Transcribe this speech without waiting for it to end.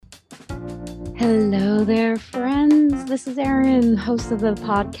Hello there, friends. This is Erin, host of the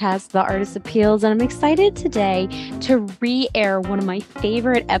podcast, The Artist Appeals, and I'm excited today to re-air one of my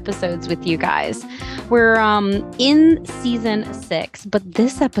favorite episodes with you guys. We're in season 6, but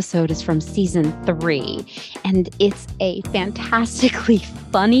this episode is from season 3, and it's a fantastically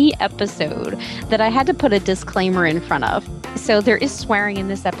funny episode that I had to put a disclaimer in front of. So there is swearing in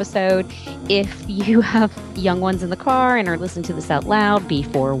this episode. If you have young ones in the car and are listening to this out loud, be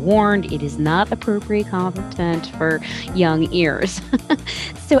forewarned, it is not appropriate content for young ears.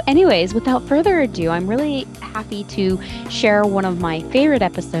 So anyways, without further ado, I'm really happy to share one of my favorite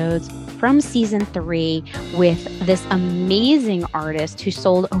episodes from season 3 with this amazing artist who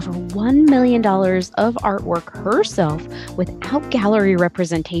sold over $1 million of artwork herself without gallery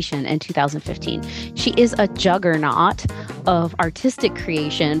representation in 2015. She is a juggernaut of artistic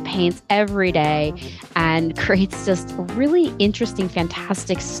creation, paints every day, and creates just really interesting,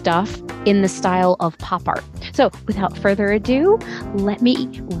 fantastic stuff in the style of pop art. So without further ado, let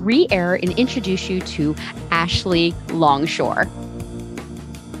me re-air and introduce you to Ashley Longshore.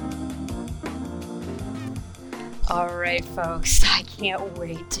 All right, folks, I can't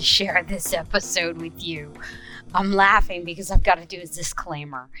wait to share this episode with you. I'm laughing because I've got to do a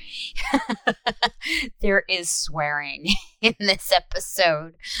disclaimer. There is swearing in this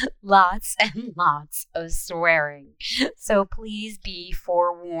episode. Lots and lots of swearing. So please be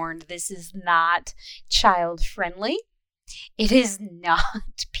forewarned. This is not child friendly. It is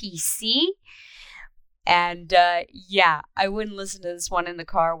not PC. And I wouldn't listen to this one in the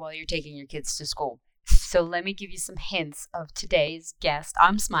car while you're taking your kids to school. So let me give you some hints of today's guest.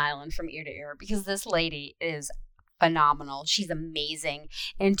 I'm smiling from ear to ear because this lady is phenomenal. She's amazing.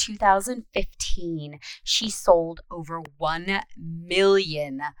 In 2015, she sold over $1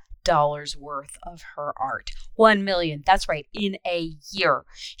 million worth of her art. 1 million. That's right. In a year.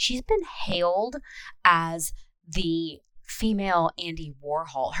 She's been hailed as the female Andy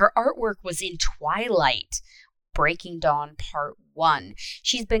Warhol. Her artwork was in Twilight, Breaking Dawn Part 1.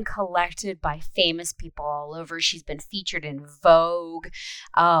 She's been collected by famous people all over. She's been featured in Vogue.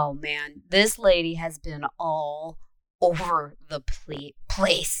 Oh man, this lady has been all over the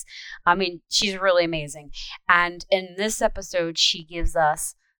place. I mean, she's really amazing. And in this episode, she gives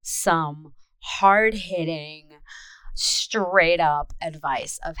us some hard-hitting, straight-up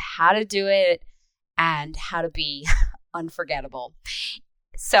advice of how to do it and how to be unforgettable.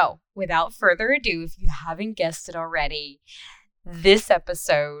 So, without further ado, if you haven't guessed it already, this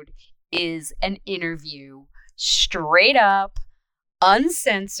episode is an interview straight up,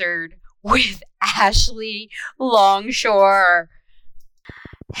 uncensored, with Ashley Longshore.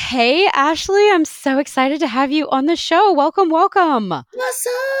 Hey, Ashley, I'm so excited to have you on the show. Welcome. What's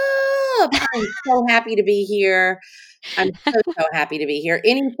up? I'm so happy to be here. I'm so happy to be here.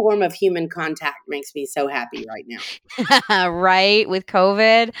 Any form of human contact makes me so happy right now. Right? With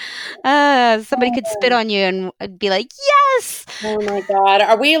COVID, somebody could spit on you and be like, yes! Oh my God.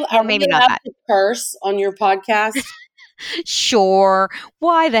 Are we maybe not allowed that. to curse on your podcast? Sure.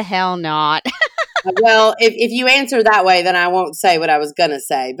 Why the hell not? Well, if you answer that way, then I won't say what I was going to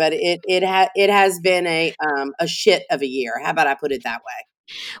say. But it has been a shit of a year. How about I put it that way?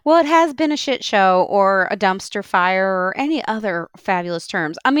 Well, it has been a shit show or a dumpster fire or any other fabulous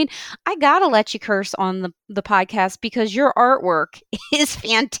terms. I mean, I gotta let you curse on the podcast because your artwork is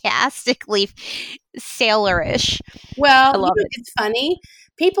fantastically sailorish. Well, I love it. It's funny.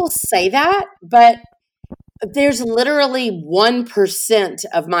 People say that, but there's literally 1%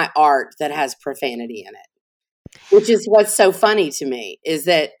 of my art that has profanity in it, which is what's so funny to me is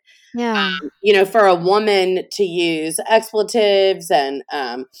that, for a woman to use expletives and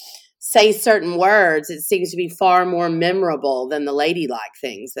say certain words, it seems to be far more memorable than the ladylike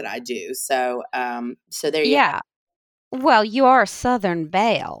things that I do. So there you go. Well, you are a Southern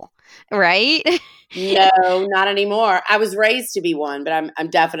belle, right? No, not anymore. I was raised to be one, but I'm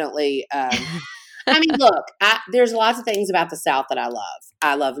definitely. I mean, look, there's lots of things about the South that I love.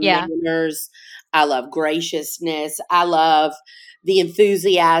 I love manners. I love graciousness. I love the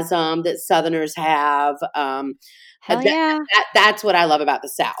enthusiasm that Southerners have. That's what I love about the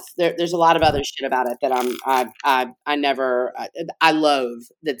South. There's a lot of other shit about it that I loathe.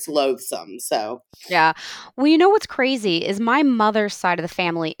 That's loathsome. So yeah. Well, you know what's crazy is my mother's side of the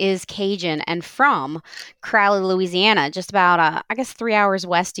family is Cajun and from Crowley, Louisiana, just about 3 hours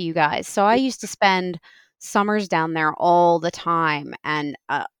west of you guys. So I used to spend summers down there all the time, and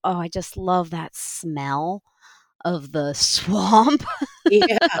I just love that smell of the swamp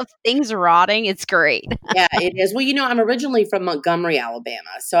Yeah. of things rotting. It's great. Yeah, it is. Well, I'm originally from Montgomery, Alabama,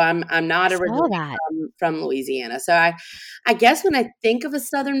 so I'm not Saw originally that. from Louisiana. So I guess when I think of a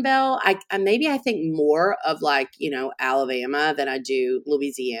Southern Belle, maybe I think more of like Alabama than I do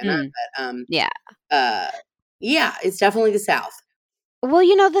Louisiana. Mm, But yeah. uh, yeah, it's definitely the South. Well,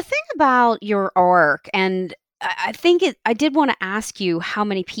 the thing about your arc, and I think I did want to ask you how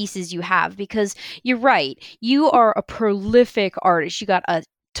many pieces you have because you're right. You are a prolific artist. You got a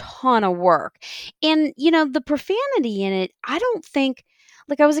ton of work. And, the profanity in it, I don't think,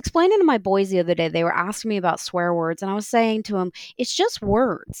 like I was explaining to my boys the other day, they were asking me about swear words, and I was saying to them, it's just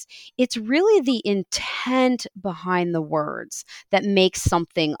words. It's really the intent behind the words that makes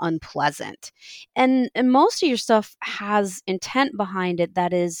something unpleasant. And most of your stuff has intent behind it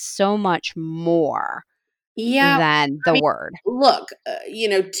that is so much more Yeah, than I the mean, word. look,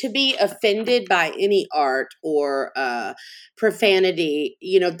 to be offended by any art or profanity,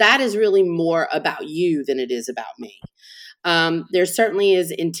 that is really more about you than it is about me. There certainly is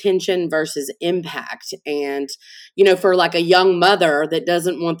intention versus impact. And, for like a young mother that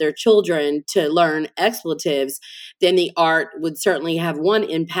doesn't want their children to learn expletives, then the art would certainly have one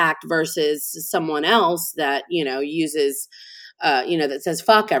impact versus someone else that, uses that says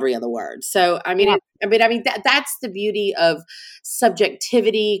fuck every other word. So Yeah. that's the beauty of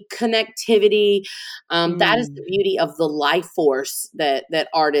subjectivity, connectivity. That is the Mm. beauty of the life force that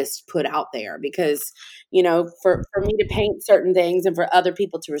artists put out there. Because for me to paint certain things and for other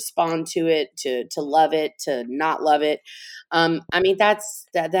people to respond to it, to love it, to not love it.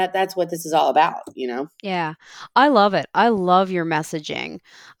 That's what this is all about. Yeah. I love it. I love your messaging.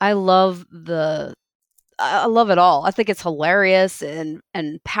 I love I love it all. I think it's hilarious and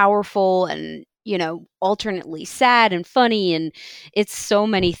powerful and, alternately sad and funny and it's so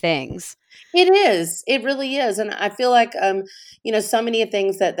many things. It is. It really is. And I feel like, so many of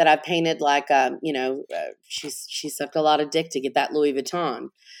things that I've painted, like, she sucked a lot of dick to get that Louis Vuitton.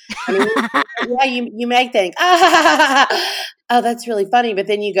 I mean, yeah, you may think, oh, that's really funny. But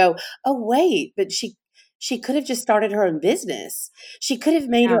then you go, oh, wait, but she could have just started her own business. She could have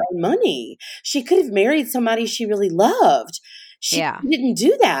made her Yeah. own money. She could have married somebody she really loved. She Yeah. didn't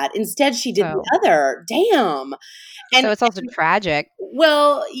do that. Instead, she did the So other. Damn. And so it's also tragic.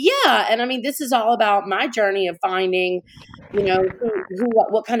 well, yeah, and I mean, this is all about my journey of finding,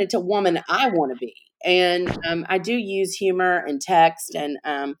 what kind of woman I want to be, and I do use humor and text, and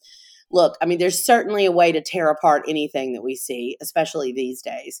look, I mean, there's certainly a way to tear apart anything that we see, especially these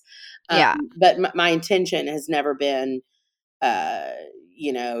days. Um, Yeah. but my intention has never been, uh,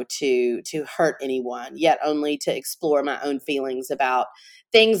 to hurt anyone, yet only to explore my own feelings about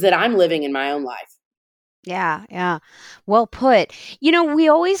things that I'm living in my own life. Yeah, yeah. Well put. We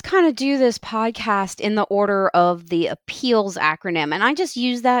always kind of do this podcast in the order of the appeals acronym. And I just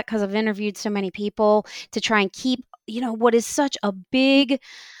use that because I've interviewed so many people to try and keep, what is such a big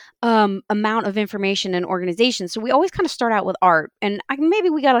amount of information and organization. So we always kind of start out with art. And maybe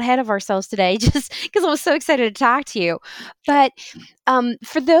we got ahead of ourselves today just because I was so excited to talk to you. But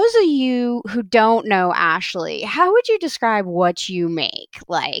for those of you who don't know Ashley, how would you describe what you make?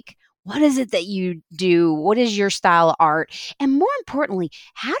 Like, what is it that you do? What is your style of art? And more importantly,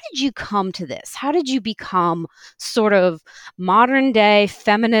 how did you come to this? How did you become sort of modern day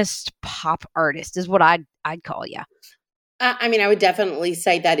feminist pop artist? Is what I'd call you. I mean, I would definitely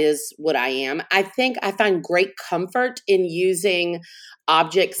say that is what I am. I think I find great comfort in using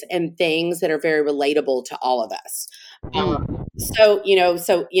objects and things that are very relatable to all of us. Mm.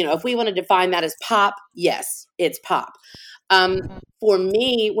 If we want to define that as pop, yes, it's pop. For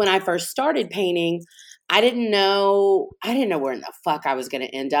me, when I first started painting, I didn't know where in the fuck I was going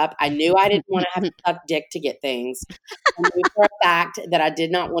to end up. I knew I didn't want to have to suck dick to get things. I knew for a fact that I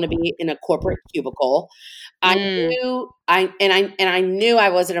did not want to be in a corporate cubicle. I Mm. I knew I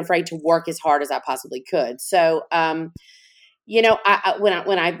wasn't afraid to work as hard as I possibly could. So, when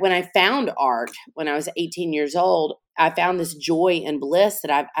I found art when I was 18 years old, I found this joy and bliss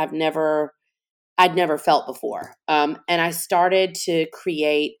that I'd never felt before. And I started to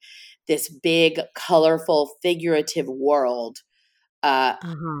create this big, colorful, figurative world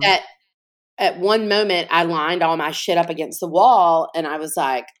Uh-huh. that at one moment I lined all my shit up against the wall and I was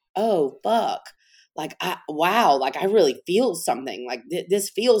like, oh, fuck. Like, wow, like I really feel something. Like this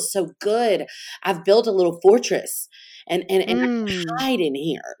feels so good. I've built a little fortress and I can Mm. hide in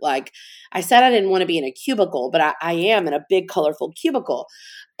here. Like I said, I didn't want to be in a cubicle, but I am in a big, colorful cubicle.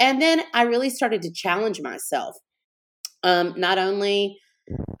 And then I really started to challenge myself. Not only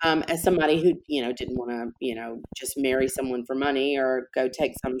as somebody who, didn't want to, just marry someone for money or go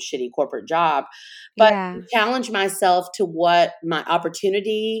take some shitty corporate job, but Yeah. challenge myself to what my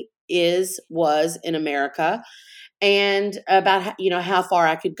opportunity was in America, and about how far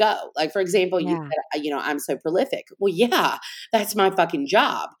I could go. Like, for example, you Yeah. said, I'm so prolific. Well, yeah, that's my fucking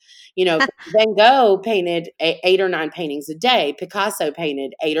job. Van Gogh painted 8 or 9 paintings a day. Picasso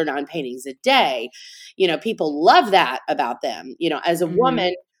painted 8 or 9 paintings a day. People love that about them. As a Mhm.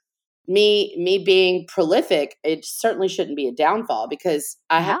 woman, me being prolific, it certainly shouldn't be a downfall, because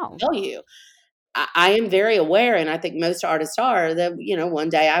I have No. to tell you, I am very aware, and I think most artists are, that one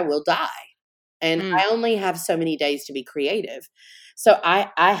day I will die. And Mm. I only have so many days to be creative. So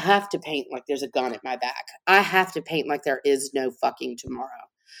I have to paint like there's a gun at my back. I have to paint like there is no fucking tomorrow.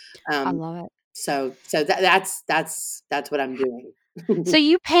 I Um, love it. so that's what I'm doing. So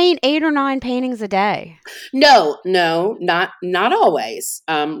you paint 8 or 9 paintings a day? No, no, not always.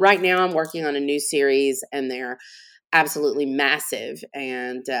 Right now I'm working on a new series, and they're absolutely massive.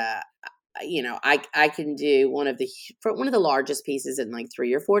 And I can do one of the largest pieces in like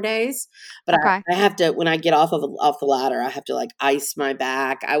 3 or 4 days, but Okay. I have to, when I get off the ladder, I have to like ice my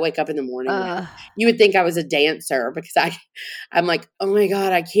back. I wake up in the morning, like, Ugh. you would think I was a dancer, because I'm like, oh my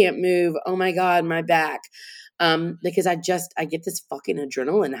God, I can't move. Oh my God, my back. Because I get this fucking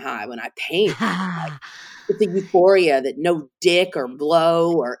adrenaline high when I paint. It's a euphoria that no dick or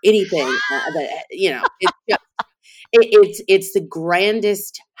blow or anything, it's just, it's the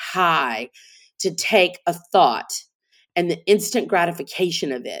grandest high, to take a thought and the instant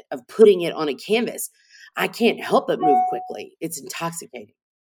gratification of it, of putting it on a canvas. I can't help but move quickly. It's intoxicating.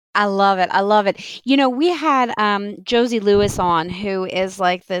 I love it. I love it. We had Josie Lewis on, who is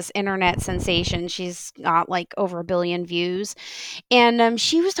like this internet sensation. She's got like over 1 billion views. And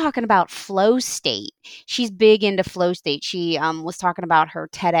she was talking about flow state. She's big into flow state. She was talking about her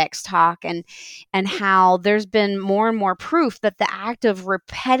TEDx talk, and how there's been more and more proof that the act of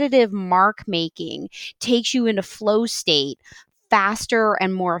repetitive mark making takes you into flow state faster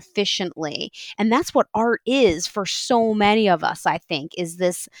and more efficiently. And that's what art is for so many of us, I think, is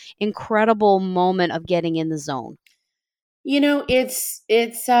this incredible moment of getting in the zone. It's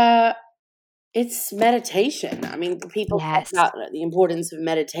meditation. I mean, people talk Yes. about the importance of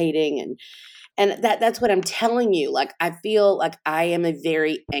meditating, and that's what I'm telling you. Like, I feel like I am a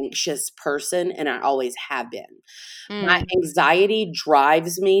very anxious person, and I always have been. My Mm. anxiety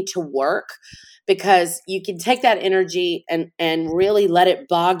drives me to work, because you can take that energy and really let it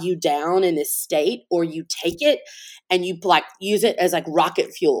bog you down in this state, or you take it and you like use it as like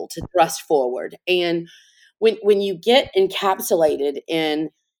rocket fuel to thrust forward. And when you get encapsulated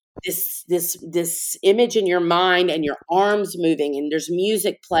in this image in your mind, and your arms moving, and there's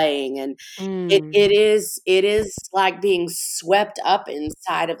music playing, and Mm. it is like being swept up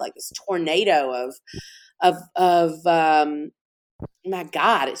inside of like this tornado of my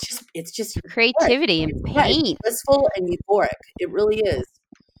God, it's just euphoric. Creativity and It's, yeah, it's paint. blissful and euphoric. It really is.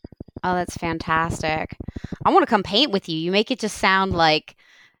 Oh, that's fantastic. I want to come paint with you. You make it just sound like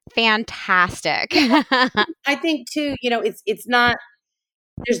fantastic. Yeah, I think too, it's not,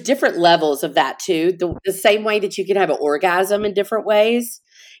 there's different levels of that too. The same way that you can have an orgasm in different ways,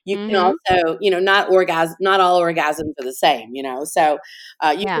 you can Mhm. also, not all orgasms are the same, So,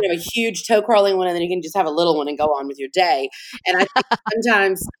 you Yeah. can have a huge toe curling one, and then you can just have a little one and go on with your day. And I think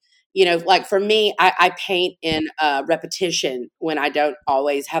sometimes, like for me, I paint in repetition when I don't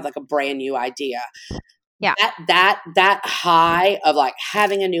always have like a brand new idea. Yeah. That high of like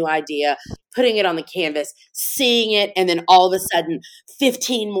having a new idea, putting it on the canvas, seeing it, and then all of a sudden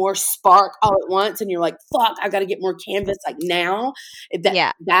 15 more spark all at once, and you're like, fuck, I gotta get more canvas like now. That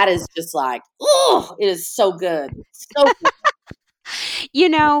Yeah. that is just like, oh, it is so good. So good. You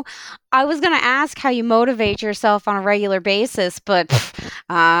know, I was going to ask how you motivate yourself on a regular basis, but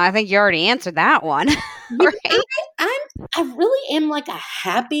I think you already answered that one, You know, right? I really am like a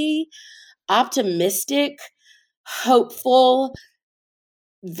happy, optimistic, hopeful,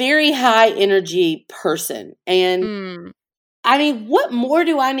 very high energy person. And Mm. I mean, what more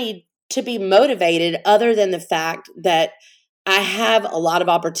do I need to be motivated, other than the fact that I have a lot of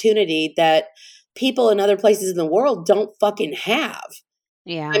opportunity that people in other places in the world don't fucking have?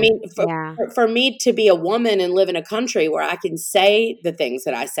 I Yeah. mean, Yeah. for me to be a woman and live in a country where I can say the things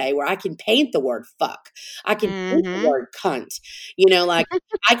that I say, where I can paint the word fuck, I can paint the Mhm. word cunt, like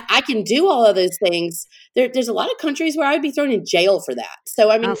I can do all of those things. There's a lot of countries where I would be thrown in jail for that.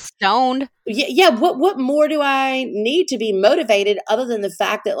 So I mean, Stoned. yeah. What more do I need to be motivated, other than the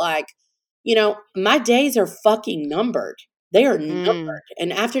fact that, like, my days are fucking numbered. They are numbered, Mm.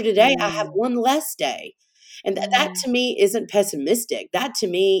 and after today, I have Mm. one less day. And that Mm. to me isn't pessimistic. That to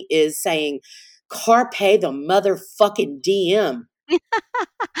me is saying, carpe the motherfucking DM.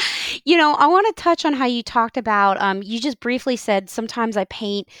 I want to touch on how you talked about, you just briefly said sometimes I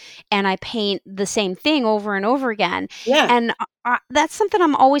paint and I paint the same thing over and over again. Yeah. And that's something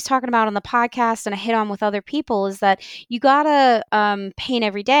I'm always talking about on the podcast and I hit on with other people is that you got to paint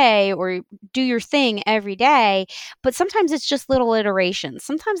every day or do your thing every day. But sometimes it's just little iterations.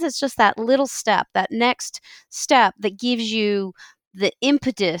 Sometimes it's just that little step, that next step that gives you the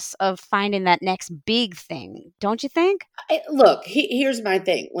impetus of finding that next big thing. Don't you think? Look, here's my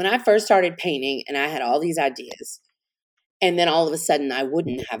thing. When I first started painting and I had all these ideas, and then all of a sudden I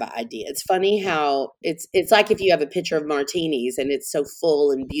wouldn't have an idea. It's funny how it's like if you have a picture of martinis and it's so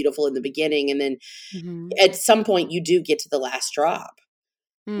full and beautiful in the beginning, and then Mm-hmm. at some point you do get to the last drop.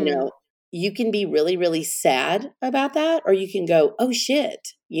 You Mm. know, you can be really, really sad about that, or you can go, oh shit,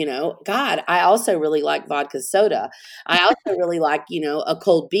 God, I also really like vodka soda. I also really like, a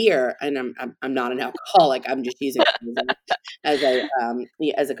cold beer. And I'm not an alcoholic. I'm just using it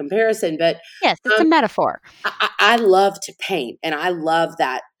as a comparison. But Yes, it's a um, metaphor. I love to paint, and I love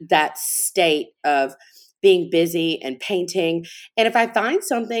that state of being busy and painting. And if I find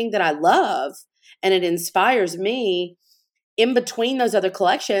something that I love and it inspires me, in between those other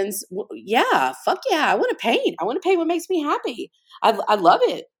collections, yeah, fuck yeah, I want to paint. I want to paint what makes me happy. I love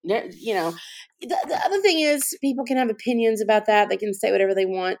it. The other thing is people can have opinions about that. They can say whatever they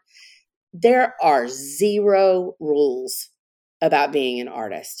want. There are zero rules about being an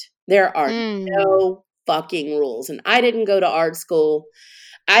artist. There are Mm. no fucking rules. And I didn't go to art school.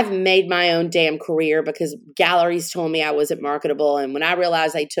 I've made my own damn career because galleries told me I wasn't marketable. And when I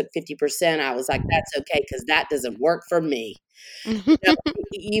realized they took 50%, I was like, that's okay because that doesn't work for me.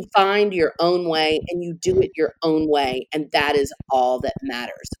 You find your own way and you do it your own way. And that is all that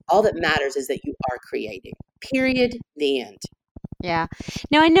matters. All that matters is that you are creating. Period. The end. Yeah.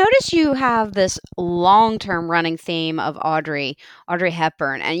 Now I notice you have this long-term running theme of Audrey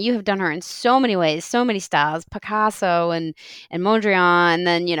Hepburn, and you have done her in so many ways, so many styles, Picasso and Mondrian, and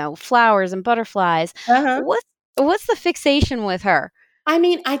then flowers and butterflies. Uh-huh. What's the fixation with her? I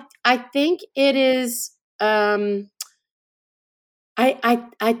mean, I think it is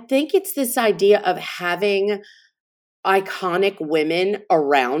I think it's this idea of having iconic women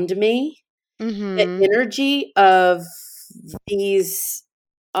around me. The Mm-hmm. energy of these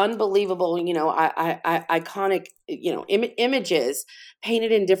unbelievable, iconic, images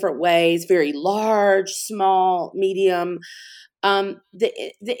painted in different ways, very large, small, medium.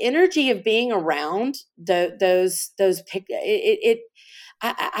 The energy of being around those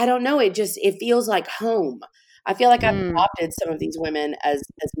I don't know. It feels like home. I feel like I've Mm. adopted some of these women as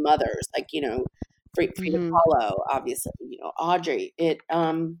mothers, like Frida Mm-hmm. Kahlo, obviously, Audrey.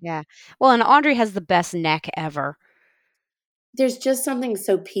 Yeah. Well, and Audrey has the best neck ever. There's just something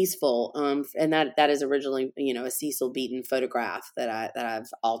so peaceful, and that is originally a Cecil Beaton photograph that I've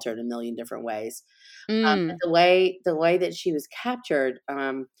altered a million different ways. But Mm. the way that she was captured,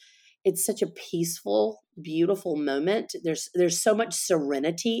 it's such a peaceful, beautiful moment. There's so much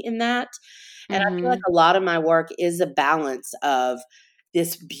serenity in that. And I feel like Mm-hmm. a lot of my work is a balance of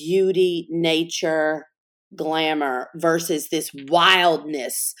this beauty, nature, glamour versus this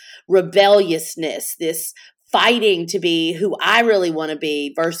wildness, rebelliousness, this fighting to be who I really want to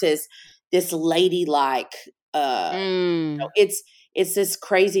be versus this ladylike Mm. it's this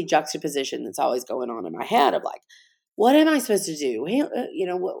crazy juxtaposition that's always going on in my head of like, what am I supposed to do?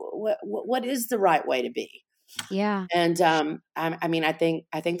 What is the right way to be? Yeah. And I mean, I think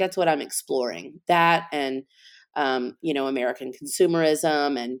that's what I'm exploring. That and American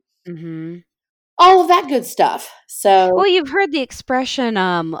consumerism and Mm-hmm. all of that good stuff. So Well, you've heard the expression,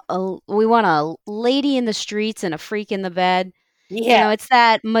 we want a lady in the streets and a freak in the bed. yeah, It's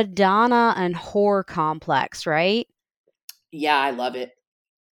that Madonna and whore complex, right? yeah, I love it.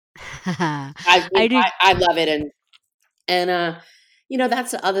 I I do. I love it, and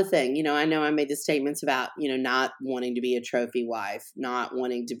that's the other thing. I know I made the statements about not wanting to be a trophy wife, not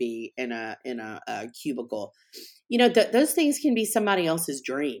wanting to be in a cubicle. Those things can be somebody else's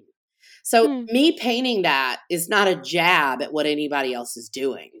dream. So Hmm. me painting that is not a jab at what anybody else is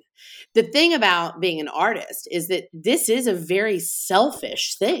doing. The thing about being an artist is that this is a very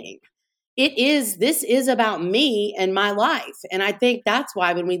selfish thing. This is about me and my life. And I think that's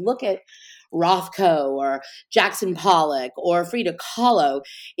why when we look at Rothko or Jackson Pollock or Frida Kahlo,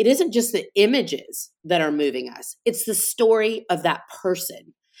 it isn't just the images that are moving us. It's the story of that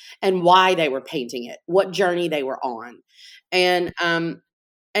person and why they were painting it, what journey they were on. And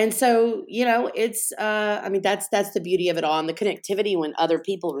And so, it's, I mean, that's the beauty of it all. And the connectivity when other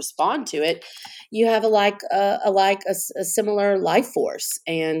people respond to it, you have a similar life force.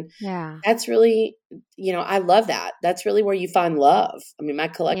 And Yeah. that's really, I love that. That's really where you find love. I mean, my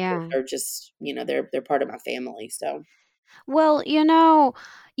collectors Yeah. are just, they're part of my family. So Well,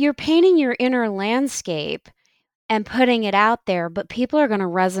 you're painting your inner landscape and putting it out there, but people are going to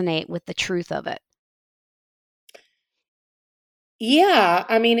resonate with the truth of it. yeah,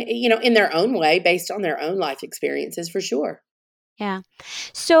 I mean, in their own way, based on their own life experiences for sure. Yeah.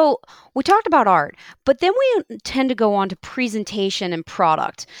 So we talked about art, but then we tend to go on to presentation and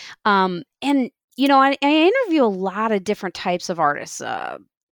product. And I interview a lot of different types of artists,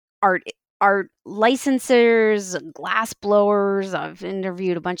 art art licensors, glass blowers. I've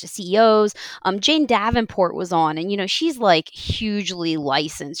interviewed a bunch of CEOs. Jane Davenport was on, and she's like hugely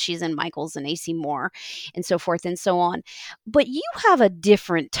licensed. She's in Michaels and AC Moore, and so forth and so on. But you have a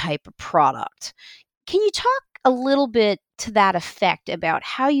different type of product. Can you talk a little bit to that effect about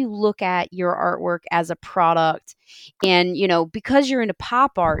how you look at your artwork as a product? And, because you're into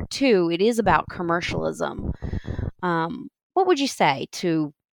pop art too, it is about commercialism. What would you say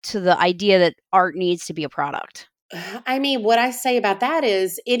to the idea that art needs to be a product? I mean, what I say about that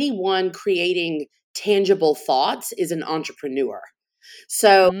is anyone creating tangible thoughts is an entrepreneur.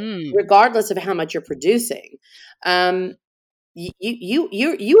 So, Mm, regardless of how much you're producing, um,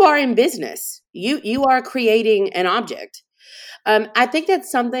 you are in business. You are creating an object. I think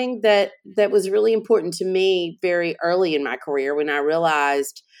that's something that was really important to me very early in my career when I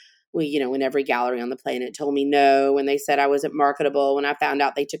realized, well, when every gallery on the planet told me no, when they said I wasn't marketable, when I found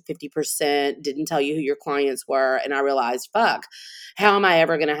out they took 50%, didn't tell you who your clients were, and I realized, fuck, how am I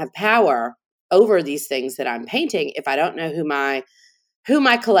ever going to have power over these things that I'm painting if I don't know who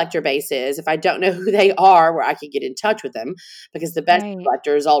my collector base is, if I don't know who they are, where I could get in touch with them, because the best right.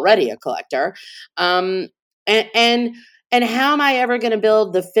 collector is already a collector. And and how am I ever going to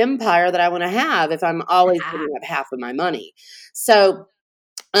build the empire that I want to have if I'm always giving up half of my money? So,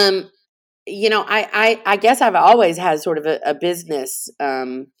 um, I guess I've always had sort of a business,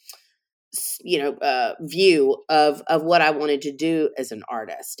 view of what I wanted to do as an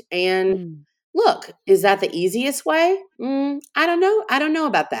artist. And Mm, look, is that the easiest way? I don't know. I don't know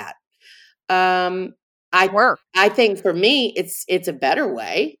about that. Um, it's I work. I think for me, it's a better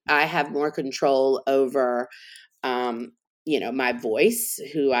way. I have more control over, um, my voice,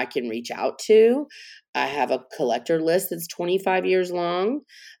 who I can reach out to. I have a collector list that's 25 years long.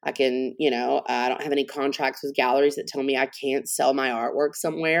 I don't have any contracts with galleries that tell me I can't sell my artwork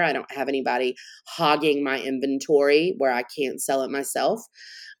somewhere. I don't have anybody hogging my inventory where I can't sell it myself.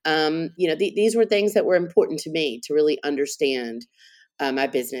 These were things that were important to me to really understand my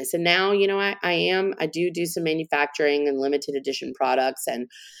business. And now, I do some manufacturing and limited edition products.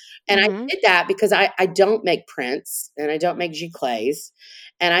 And I Hmm. did that because I don't make prints and I don't make giclées.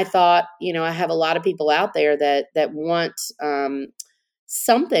 And I thought, I have a lot of people out there that want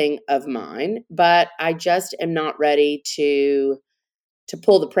something of mine, but I just am not ready to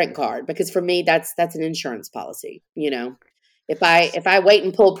pull the print card, because for me that's an insurance policy. If I wait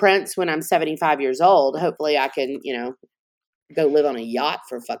and pull prints when I'm 75 years old, hopefully I can, go live on a yacht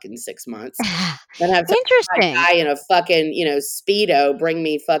for fucking 6 months, then have some Interesting. guy in a fucking, Speedo bring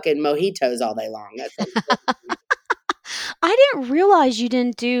me fucking mojitos all day long. That's I didn't realize you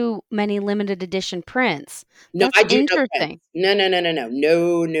didn't do many limited edition prints. no, That's I do no prints. interesting. No, no, no, no, no.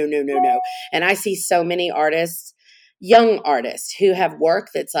 No, no, no, no, no. And I see so many artists, young artists, who have work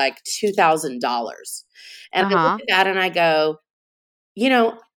that's like $2,000. And I look Uh-huh. at that and I go, you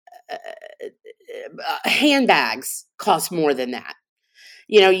know, uh, handbags cost more than that.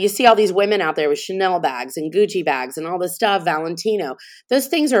 You see all these women out there with Chanel bags and Gucci bags and all this stuff, Valentino. Those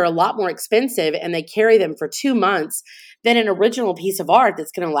things are a lot more expensive and they carry them for 2 months than an original piece of art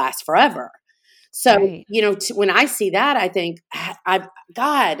that's going to last forever. So, Right. when I see that, I think,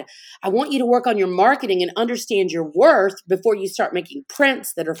 God, I want you to work on your marketing and understand your worth before you start making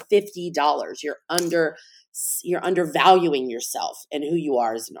prints that are $50. You're undervaluing yourself and who you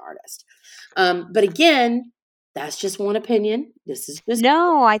are as an artist. But again, that's just one opinion. This is just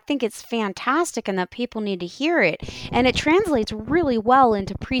No, I think it's fantastic and that people need to hear it. And it translates really well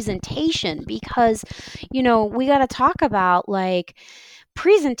into presentation because, we got to talk about like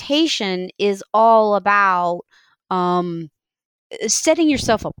presentation is all about um setting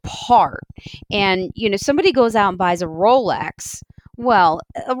yourself apart. And, somebody goes out and buys a Rolex. Well,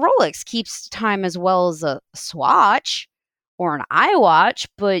 a Rolex keeps time as well as a Swatch or an iWatch,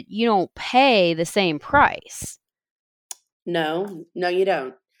 but you don't pay the same price. no, no, you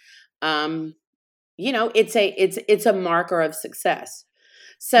don't. Um, it's a marker of success.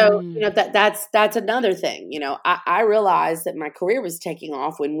 So, Mm. that's another thing. I realized that my career was taking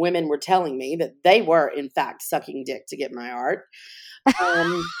off when women were telling me that they were, in fact, sucking dick to get my art.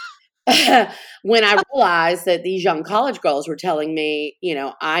 Um, when I realized that these young college girls were telling me,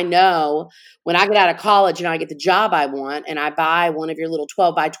 I know when I get out of college and I get the job I want and I buy one of your little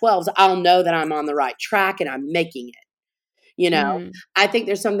 12 by 12s, I'll know that I'm on the right track and I'm making it. Mm. I think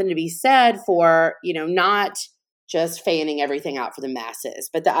there's something to be said for, not just fanning everything out for the masses,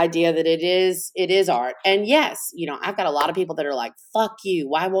 but the idea that it is art. And yes, I've got a lot of people that are like, fuck you.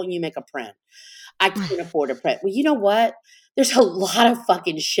 Why won't you make a print? I can't afford a print. Well, you know what? There's a lot of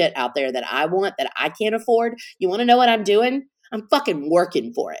fucking shit out there that I want that I can't afford. You want to know what I'm doing? I'm fucking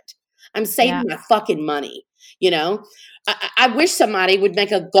working for it. I'm saving Yeah. my fucking money. I wish somebody would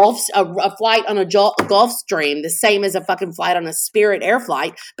make a flight on a Gulfstream the same as a fucking flight on a Spirit Air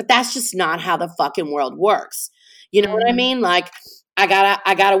flight, but that's just not how the fucking world works. You know what I Mm-hmm. mean? Like I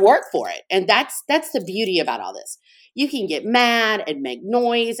gotta work for it, and that's the beauty about all this. You can get mad and make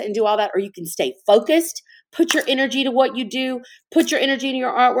noise and do all that, or you can stay focused, put your energy to what you do, put your energy into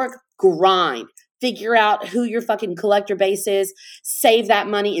your artwork, grind, figure out who your fucking collector base is, save that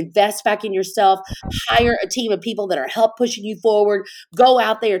money, invest back in yourself, hire a team of people that are help pushing you forward, go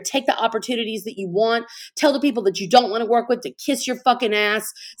out there, take the opportunities that you want, tell the people that you don't want to work with to kiss your fucking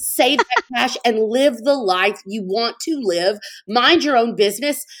ass, save that cash and live the life you want to live, mind your own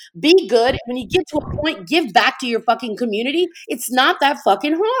business, be good. When you get to a point, give back to your fucking community. It's not that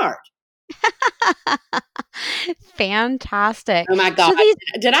fucking hard. Fantastic. Oh my God. So these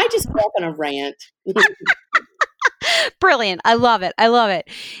Did I just go off on a rant? brilliant. I love it. I love it.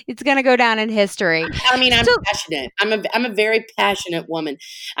 It's going to go down in history. I mean, I'm So passionate. I'm a very passionate woman.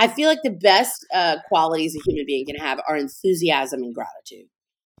 I feel like the best qualities a human being can have are enthusiasm and gratitude.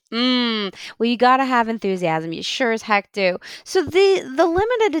 well, you got to have enthusiasm. You sure as heck do. So the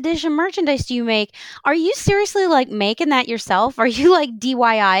limited edition merchandise you make, are you seriously like making that yourself? Are you like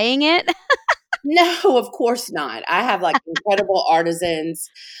DIYing it? No, of course not. I have like incredible artisans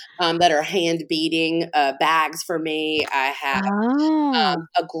that are hand beating bags for me. I have Oh.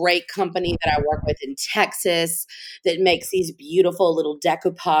 a great company that I work with in Texas that makes these beautiful little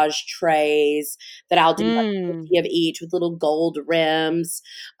decoupage trays that I'll do like Mm. 50 of each with little gold rims.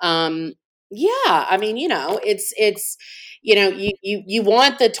 Um, yeah, I mean, it's you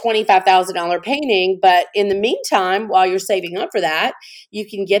want the $25,000 painting, but in the meantime, while you're saving up for that, you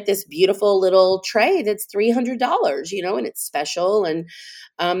can get this beautiful little tray that's $300, and it's special and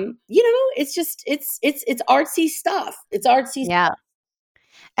it's just it's artsy stuff. It's artsy. Yeah.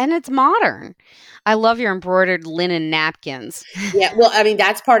 And it's modern. I love your embroidered linen napkins. Yeah, well, I mean,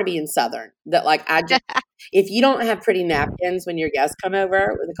 that's part of being Southern. That like I just if you don't have pretty napkins when your guests come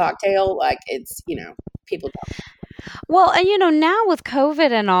over with a cocktail, like it's people don't. Well, and now with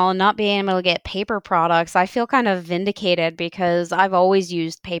COVID and all, not being able to get paper products, I feel kind of vindicated because I've always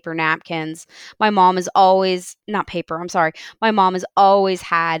used paper napkins. My mom is always, not paper, I'm sorry. My mom has always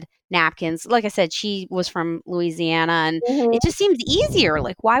had napkins. Like I said, she was from Louisiana and Mhm. it just seems easier.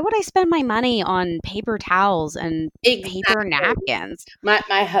 Like, why would I spend my money on paper towels and paper Exactly. napkins?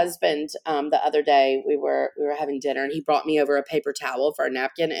 My husband, the other day we were having dinner and he brought me over a paper towel for a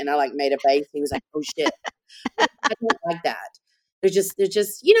napkin and I like made a face. He was like, "Oh shit." I don't like that. They're just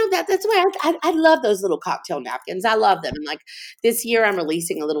that's why I love those little cocktail napkins. I love them. And like this year, I'm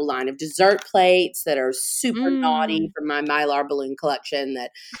releasing a little line of dessert plates that are super naughty Mm, from my Mylar balloon collection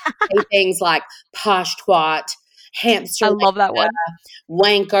that say things like posh twat, hamster I love that one.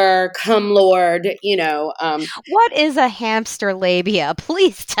 wanker, cum lord. What is a hamster labia?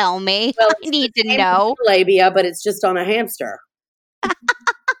 Please tell me. Well, I it's the need to same as know. labia, but it's just on a hamster.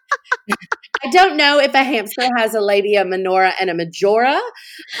 I don't know if a hamster has a labia minora and a majora.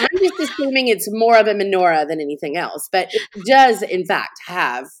 I'm just assuming it's more of a minora than anything else, but it does, in fact,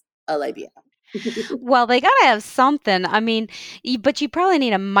 have a labia. Well, they gotta have something. I mean, but you probably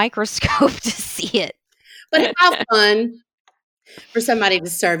need a microscope to see it. But how fun for somebody to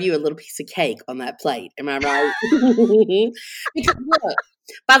serve you a little piece of cake on that plate. Am I right? Because look,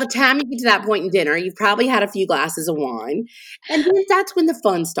 by the time you get to that point in dinner, you've probably had a few glasses of wine. And then that's when the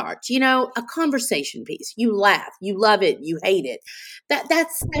fun starts. A conversation piece. You laugh, you love it, you hate it.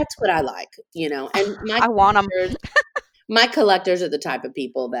 That's what I like. And I want them. my collectors are the type of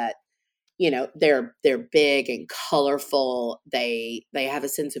people that they're big and colorful. They have a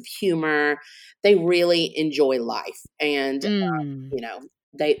sense of humor. They really enjoy life, and Mm.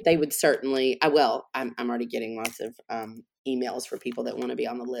 they would certainly. I'm already getting lots of emails for people that want to be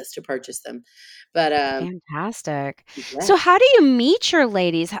on the list to purchase them. But Fantastic. yeah. So how do you meet your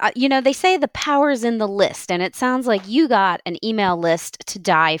ladies? They say the power's in the list, and it sounds like you got an email list to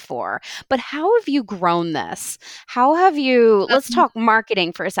die for. But how have you grown this? How have you, let's talk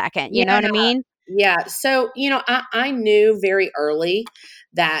marketing for a second. You know Yeah. what I mean? Yeah. So, I knew very early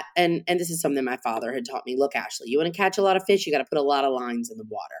that, and this is something my father had taught me. Look, Ashley, you want to catch a lot of fish, you got to put a lot of lines in the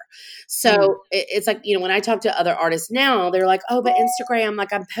water. Mm. So it's like, when I talk to other artists now, they're like, oh, but Instagram,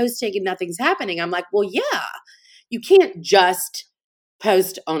 like I'm posting and nothing's happening. I'm like, well, yeah, you can't just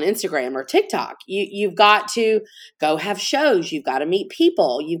post on Instagram or TikTok. You've got to go have shows. You've got to meet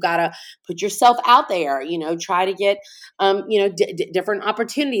people. You've got to put yourself out there, try to get, different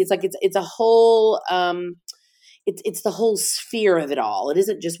opportunities. Like it's a whole, it's the whole sphere of it all. It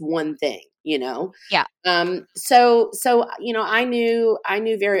isn't just one thing, Yeah. So, I knew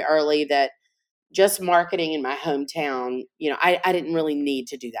very early that just marketing in my hometown, I didn't really need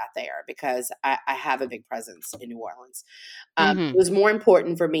to do that there because I have a big presence in New Orleans. It was more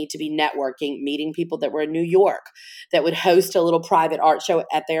important for me to be networking, meeting people that were in New York that would host a little private art show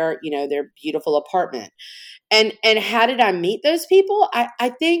at their beautiful apartment. And how did I meet those people? I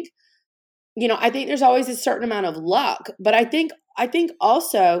think there's always a certain amount of luck, but I think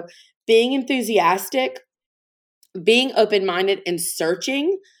also being enthusiastic, being open-minded, and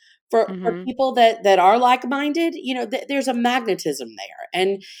searching for people that are like-minded, there's a magnetism there.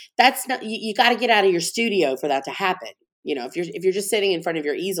 And that's not, you got to get out of your studio for that to happen. If you're just sitting in front of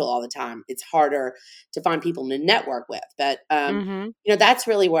your easel all the time, it's harder to find people to network with. But, that's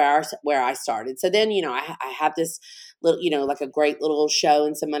really where I started. So then, I have this little, like a great little show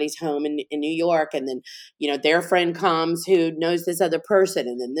in somebody's home in New York. And then, their friend comes who knows this other person.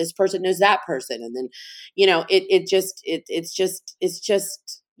 And then this person knows that person. And then, it's just,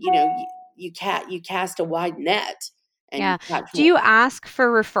 you cast a wide net. And Yeah. Do you ask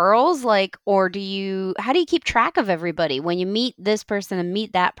for referrals, or how do you keep track of everybody when you meet this person and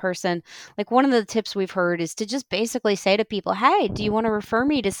meet that person? Like, one of the tips we've heard is to just basically say to people, hey, do you want to refer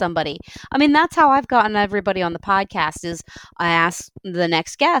me to somebody? I mean, that's how I've gotten everybody on the podcast is I ask the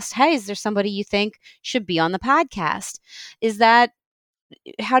next guest, hey, is there somebody you think should be on the podcast?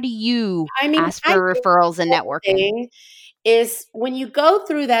 How do you ask for referrals and networking? Is when you go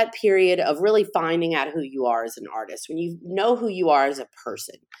through that period of really finding out who you are as an artist, when you know who you are as a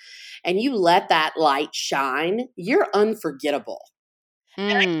person, and you let that light shine, you're unforgettable.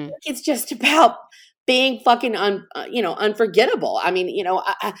 And I think it's just about being fucking unforgettable. I mean,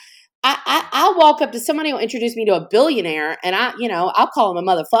 I'll walk up to somebody who'll introduce me to a billionaire, and I'll call him a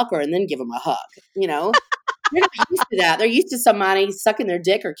motherfucker and then give him a hug. They're not used to that. They're used to somebody sucking their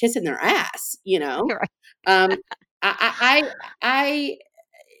dick or kissing their ass. Right.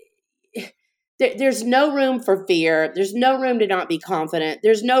 There's no room for fear. There's no room to not be confident.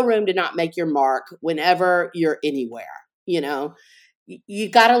 There's no room to not make your mark whenever you're anywhere. You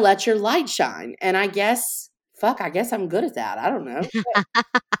got to let your light shine. And I guess I'm good at that. I don't know.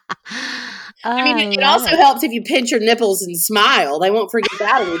 I mean, it also helps if you pinch your nipples and smile. They won't forget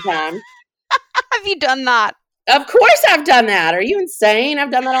that anytime. Have you done that? Of course I've done that. Are you insane? I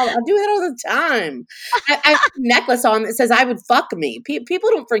do that all the time. I have a necklace on that says I would fuck me. People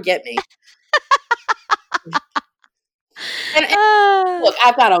don't forget me. and look,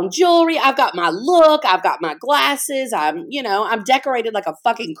 I've got on jewelry. I've got my look. I've got my glasses. I'm decorated like a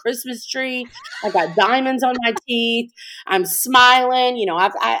fucking Christmas tree. I've got diamonds on my teeth. I'm smiling.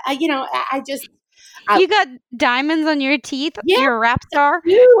 You got diamonds on your teeth? Yeah, you're a rap star?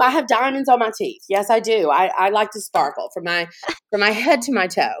 I have diamonds on my teeth. Yes, I do. I like to sparkle from my head to my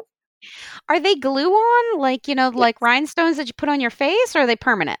toe. Are they glue on? Like rhinestones that you put on your face, or are they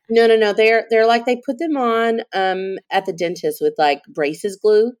permanent? No. They're like, they put them on at the dentist with like braces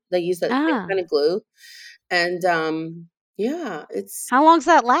glue. They use that kind of glue. And it's. How long does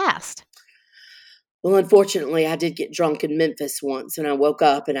that last? Well, unfortunately, I did get drunk in Memphis once, and I woke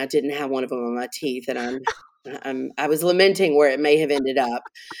up and I didn't have one of them on my teeth, and I was lamenting where it may have ended up,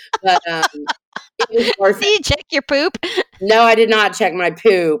 but it was worth it. Did you check your poop? No, I did not check my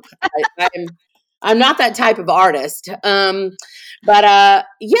poop. I'm not that type of artist. But my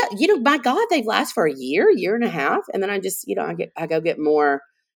God, they've lasted for a year and a half, and then I just, I go get more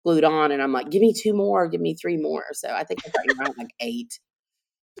glued on, and I'm like, give me 2 more, give me 3 more. So I think I'm right around like 8.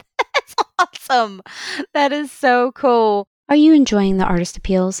 That's awesome. That is so cool. Are you enjoying the Artist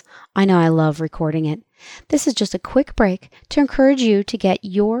Appeals? I know I love recording it. This is just a quick break to encourage you to get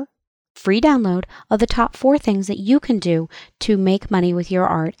your free download of the top 4 things that you can do to make money with your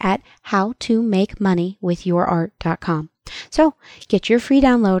art at howtomakemoneywithyourart.com. So get your free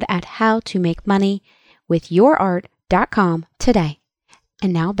download at howtomakemoneywithyourart.com. longshore.com today.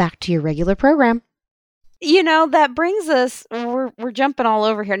 And now back to your regular program. That brings us, we're jumping all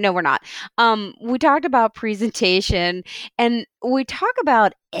over here. No, we're not. We talked about presentation and we talk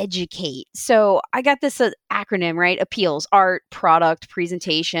about educate. So I got this acronym, right? Appeals, art, product,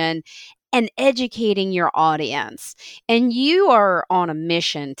 presentation, and educating your audience. And you are on a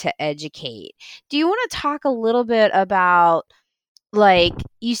mission to educate. Do you want to talk a little bit about, like,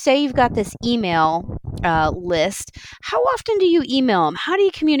 you say you've got this email list. How often do you email them? How do you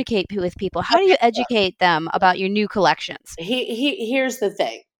communicate with people? How do you educate them about your new collections? Here's the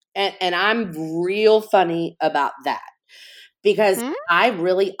thing, and I'm real funny about that because I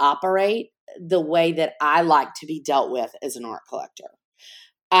really operate the way that I like to be dealt with as an art collector.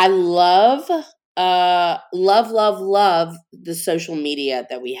 I love the social media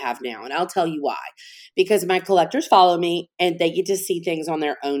that we have now. And I'll tell you why. Because my collectors follow me and they get to see things on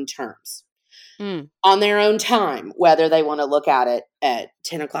their own terms, on their own time, whether they want to look at it at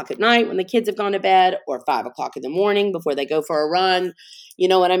 10 o'clock at night when the kids have gone to bed or 5 o'clock in the morning before they go for a run. You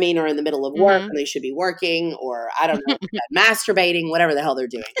know what I mean? Or in the middle of work when they should be working, or I don't know, masturbating, whatever the hell they're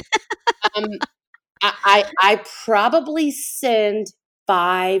doing. I probably send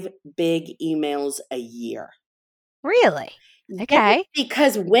 5 big emails a year. Really? Okay. Yes,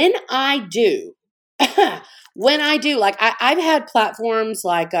 because when I do, like I've had platforms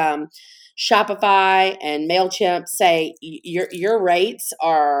like Shopify and MailChimp say your rates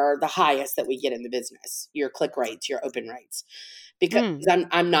are the highest that we get in the business. Your click rates, your open rates. Because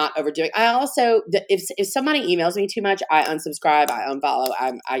I'm not overdoing. I also, if somebody emails me too much, I unsubscribe, I unfollow.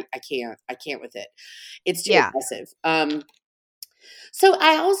 I can't with it. It's too aggressive. So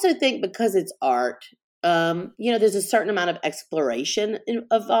I also think because it's art, there's a certain amount of exploration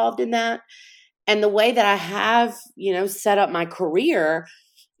involved in that. And the way that I have, set up my career,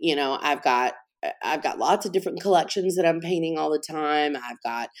 I've got lots of different collections that I'm painting all the time. I've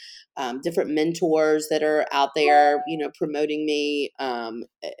got different mentors that are out there, promoting me.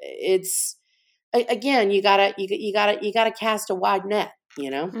 It's again, you gotta cast a wide net, Who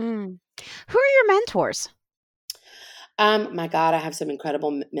are your mentors? My God, I have some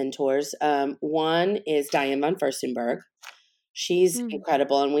incredible mentors. One is Diane von Furstenberg. She's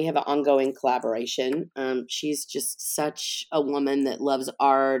incredible, and we have an ongoing collaboration. She's just such a woman that loves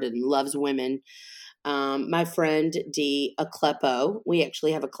art and loves women. My friend Dee Aklepo, we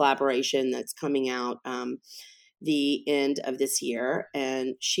actually have a collaboration that's coming out the end of this year,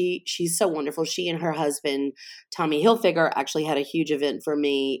 and she's so wonderful. She and her husband Tommy Hilfiger actually had a huge event for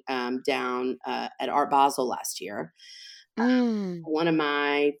me down at Art Basel last year. One of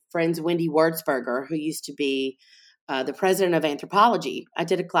my friends, Wendy Wurzberger, who used to be the president of Anthropology. I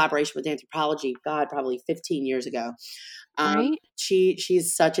did a collaboration with Anthropology, God, probably 15 years ago. Right.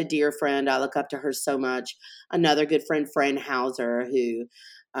 She's such a dear friend. I look up to her so much. Another good friend, Fran Hauser, who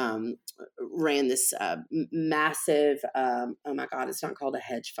ran this massive, oh my God, it's not called a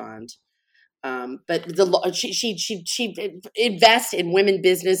hedge fund. But she invests in women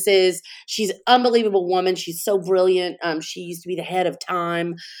businesses. She's an unbelievable woman. She's so brilliant. She used to be the head of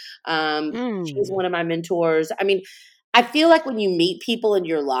Time. She's one of my mentors. I mean, I feel like when you meet people in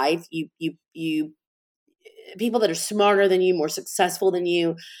your life, you people that are smarter than you, more successful than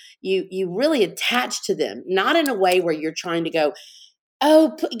you really attach to them, not in a way where you're trying to go,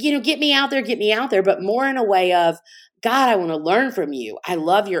 oh, get me out there, but more in a way of, God, I want to learn from you. I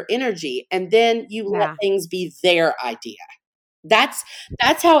love your energy. And then you let things be their idea. That's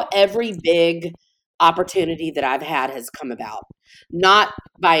how every big opportunity that I've had has come about. Not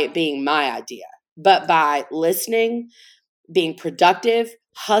by it being my idea, but by listening, being productive,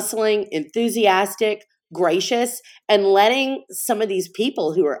 hustling, enthusiastic, gracious, and letting some of these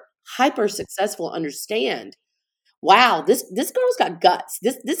people who are hyper successful understand, wow, this girl's got guts.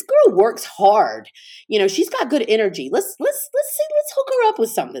 This girl works hard. She's got good energy. Let's hook her up with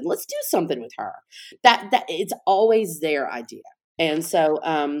something. Let's do something with her. That it's always their idea. And so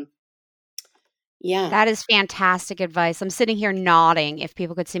yeah. That is fantastic advice. I'm sitting here nodding. If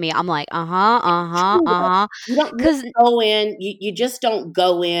people could see me, I'm like, You don't go in, you just don't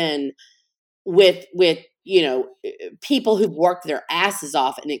go in with people who've worked their asses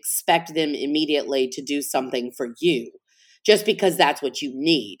off and expect them immediately to do something for you just because that's what you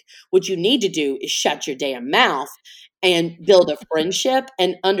need. What you need to do is shut your damn mouth and build a friendship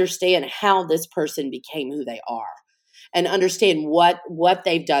and understand how this person became who they are, and understand what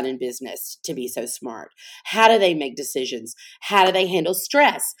they've done in business to be so smart. How do they make decisions? How do they handle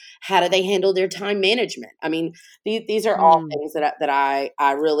stress? How do they handle their time management? I mean, these are all things that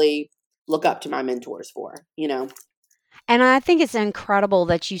I really look up to my mentors for. And I think it's incredible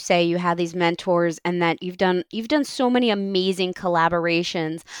that you say you have these mentors and that you've done so many amazing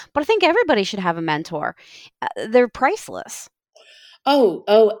collaborations. But I think everybody should have a mentor. They're priceless.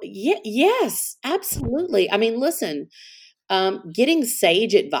 Yes, absolutely. I mean, listen, getting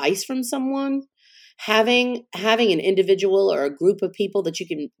sage advice from someone, having an individual or a group of people that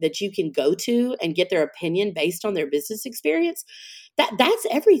you can go to and get their opinion based on their business experience, that's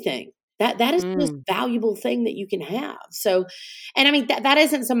everything. That is the most Mm. valuable thing that you can have. So, and I mean that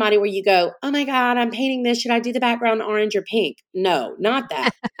isn't somebody where you go, oh my God, I'm painting this. Should I do the background orange or pink? No, not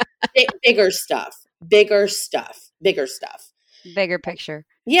that. Bigger stuff, bigger stuff, bigger stuff. Bigger picture.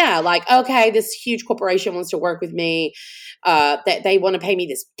 Yeah, like, okay, this huge corporation wants to work with me. That they want to pay me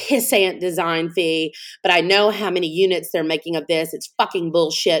this pissant design fee, but I know how many units they're making of this. It's fucking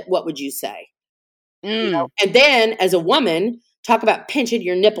bullshit. What would you say? You know? Mm. And then as a woman, talk about pinching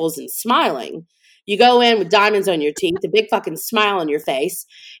your nipples and smiling. You go in with diamonds on your teeth, a big fucking smile on your face.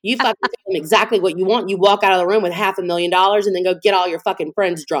 You fucking tell them exactly what you want. You walk out of the room with $500,000 and then go get all your fucking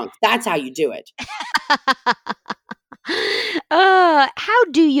friends drunk. That's how you do it. How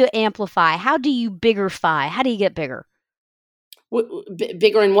do you amplify? How do you biggerfy? How do you get bigger?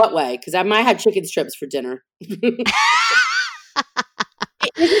 Bigger in what way? Because I might have chicken strips for dinner. Is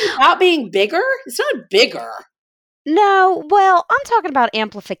it about being bigger? It's not bigger. No, well, I'm talking about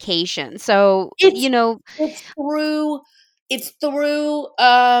amplification. So, It's it's through it's through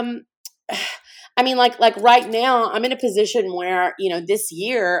I mean like right now I'm in a position where, this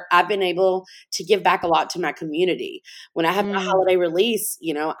year I've been able to give back a lot to my community. When I have my mm, holiday release,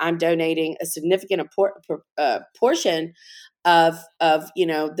 I'm donating a significant portion of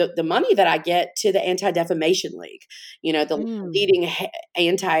the money that I get to the Anti-Defamation League, the mm, leading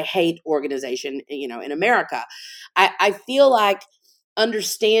anti-hate organization, in America. I feel like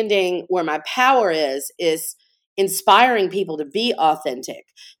understanding where my power is inspiring people to be authentic,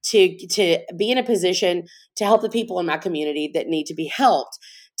 to be in a position to help the people in my community that need to be helped,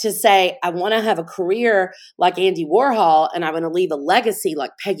 to say I want to have a career like Andy Warhol and I want to leave a legacy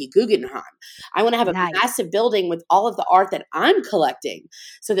like Peggy Guggenheim. I want to have a nice. massive building with all of the art that I'm collecting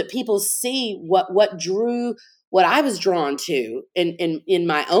so that people see what drew what I was drawn to in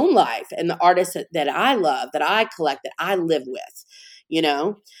my own life and the artists that I love, that I collect, that I live with, you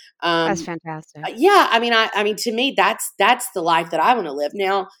know? That's Um, fantastic. yeah, I mean, to me, that's the life that I want to live.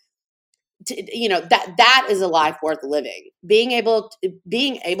 Now, that is a life worth living. Being able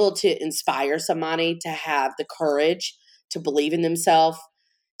to inspire somebody to have the courage to believe in themselves,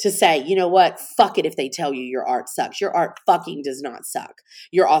 to say, you know what, fuck it if they tell you your art sucks. Your art fucking does not suck.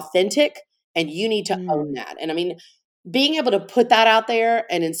 You're authentic, and you need to own Mm. that. And I mean, being able to put that out there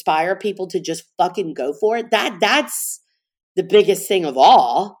and inspire people to just fucking go for it, that's the biggest thing of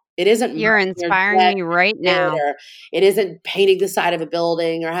all. It isn't You're money or inspiring debt me right now. or it isn't painting the side of a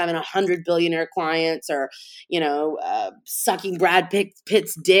building or having 100 billionaire clients or, sucking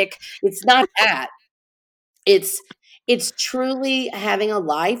Pitt's dick. It's not that. It's it's truly having a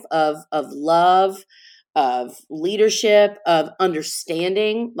life of love, of leadership, of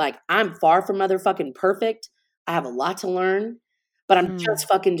understanding. Like, I'm far from motherfucking perfect. I have a lot to learn, but I'm Mm, just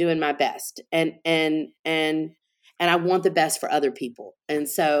fucking doing my best. And I want the best for other people. And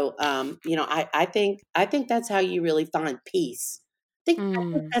so I think that's how you really find peace. I think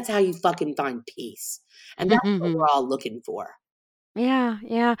mm. that's how you fucking find peace. And that's what we're all looking for. Yeah,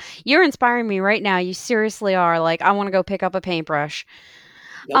 yeah. You're inspiring me right now. You seriously are. Like, I wanna go pick up a paintbrush.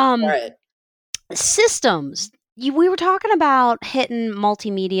 Go for Um, it. Systems. We were talking about hitting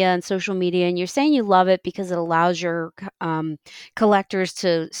multimedia and social media, and you're saying you love it because it allows your collectors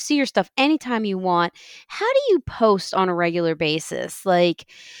to see your stuff anytime you want. How do you post on a regular basis? Like,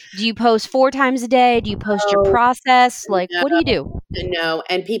 do you post 4 times a day? Do you post your Oh, process? Like, no. what do you do? No,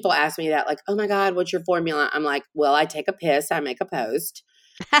 and people ask me that, like, "Oh my god, what's your formula?" I'm like, "Well, I take a piss, I make a post.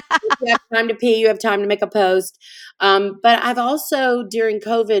 If you have time to pee, you have time to make a post." But I've also, during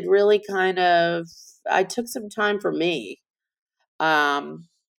COVID, really I took some time for me. Um,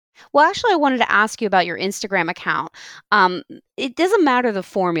 Well, actually, I wanted to ask you about your Instagram account. Um, it doesn't matter the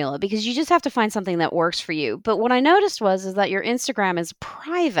formula because you just have to find something that works for you. But what I noticed is that your Instagram is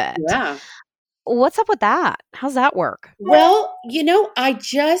private. yeah. What's up with that? How's that work? Well,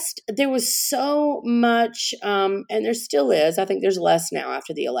 there was so much, and there still is. I think there's less now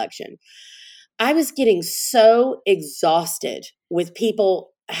after the election. I was getting so exhausted with people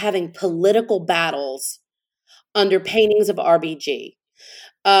having political battles under paintings of RBG.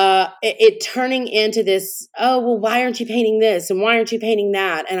 It turning into this, oh, well, why aren't you painting this? And why aren't you painting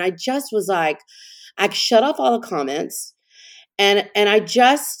that? And I just was like, I shut off all the comments and I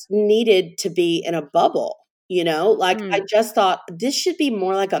just needed to be in a bubble. Like I Mm. just thought this should be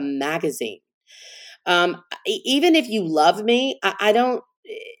more like a magazine. Even if you love me, I don't.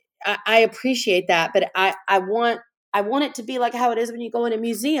 I appreciate that, but I want it to be like how it is when you go in a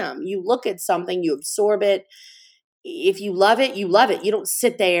museum. You look at something, you absorb it. If you love it, you love it. You don't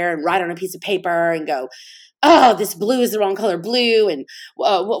sit there and write on a piece of paper and go, "Oh, this blue is the wrong color blue," and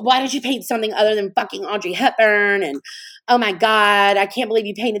why did you paint something other than fucking Audrey Hepburn? And oh my god, I can't believe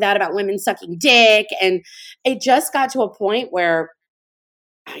you painted that about women sucking dick. And it just got to a point where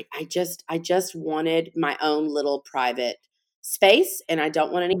I just wanted my own little private space, and I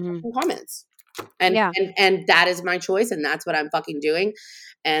don't want any Mhm. fucking comments. And Yeah. and that is my choice, and that's what I'm fucking doing.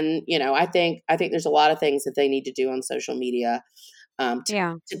 And I think there's a lot of things that they need to do on social media to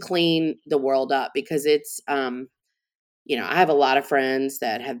Yeah. clean the world up, because it's I have a lot of friends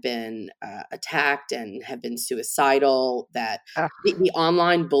that have been attacked and have been suicidal. That Ugh. the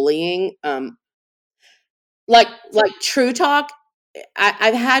online bullying, like True Talk,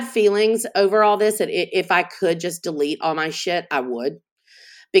 I've had feelings over all this that if I could just delete all my shit, I would,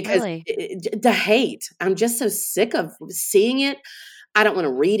 because Really? the hate, I'm just so sick of seeing it. I don't want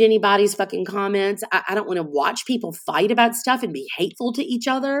to read anybody's fucking comments. I don't want to watch people fight about stuff and be hateful to each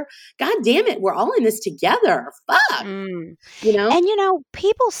other. God damn it, we're all in this together. Fuck, Mm. you know? And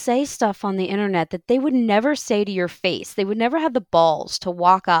people say stuff on the internet that they would never say to your face. They would never have the balls to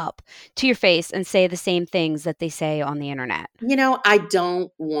walk up to your face and say the same things that they say on the internet. I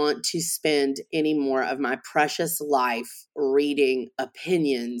don't want to spend any more of my precious life reading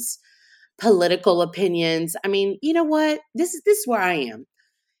opinions, political opinions. I mean, you know what? This is where I am.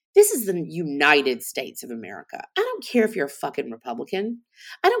 This is the United States of America. I don't care if you're a fucking Republican.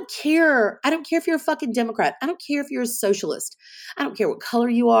 I don't care. I don't care if you're a fucking Democrat. I don't care if you're a socialist. I don't care what color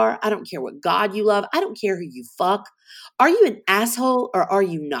you are. I don't care what God you love. I don't care who you fuck. Are you an asshole or are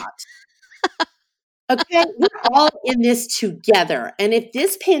you not? Okay, we're all in this together. And if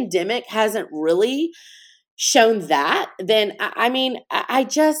this pandemic hasn't really shown that, then I mean, I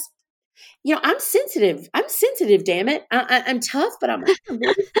just, I'm sensitive. I'm sensitive, damn it. I'm tough, but I'm also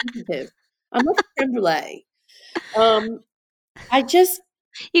very sensitive. I'm like a creme brulee. Um, I just,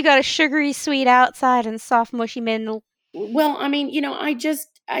 You got a sugary sweet outside and soft mushy middle. well, I mean, it's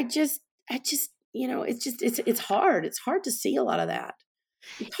hard. It's hard to see a lot of that.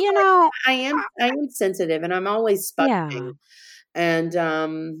 It's You hard. know, I am sensitive, and I'm always yeah. sponging.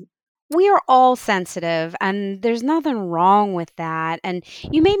 And We are all sensitive, and there's nothing wrong with that. And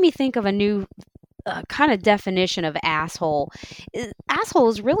you made me think of a new kind of definition of asshole. Asshole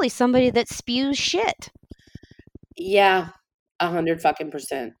is really somebody that spews shit. yeah, 100 fucking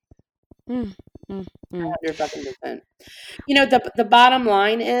percent. Mm, mm, mm. 100 fucking percent. The bottom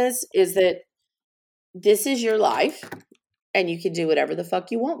line is that this is your life, and you can do whatever the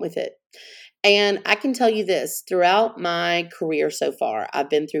fuck you want with it. And I can tell you this, throughout my career so far, I've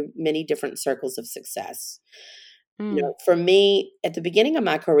been through many different circles of success. Mm, For me, at the beginning of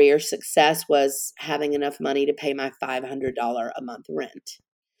my career, success was having enough money to pay my $500 a month rent.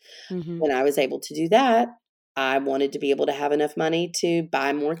 mhm, When I was able to do that, I wanted to be able to have enough money to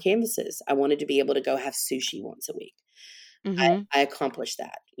buy more canvases. I wanted to be able to go have sushi once a week. mhm. I accomplished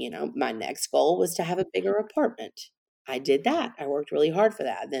that. My next goal was to have a bigger apartment. I did that. I worked really hard for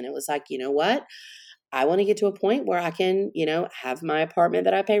that. Then it was like, you know what? I want to get to a point where I can, have my apartment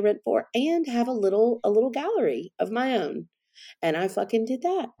that I pay rent for and have a little gallery of my own. And I fucking did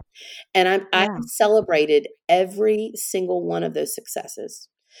that. And I Yeah. have celebrated every single one of those successes.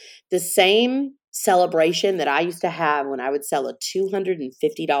 The same celebration that I used to have when I would sell a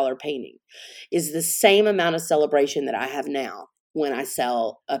 $250 painting is the same amount of celebration that I have now when I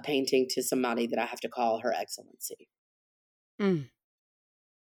sell a painting to somebody that I have to call Her Excellency. Mm.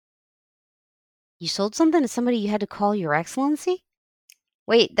 You sold something to somebody you had to call your excellency?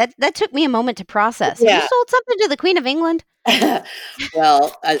 Wait, that took me a moment to process. You Yeah. sold something to the Queen of England?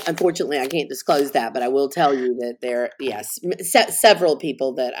 Well, unfortunately, I can't disclose that, but I will tell you that yes, several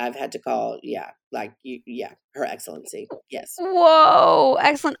people that I've had to call, yeah, like you, yeah, Her Excellency, yes. Whoa,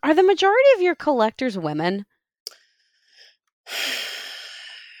 excellent. Are the majority of your collectors women?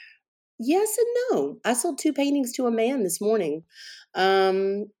 Yes and no. I sold 2 paintings to a man this morning.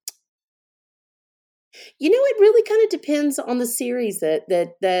 Um, it really kind of depends on the series that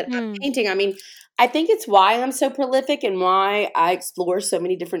I'm Mm, painting. I mean, I think it's why I'm so prolific and why I explore so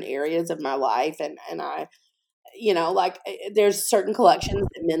many different areas of my life, and I like there's certain collections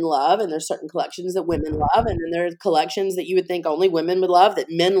that men love, and there's certain collections that women love, and then there's collections that you would think only women would love that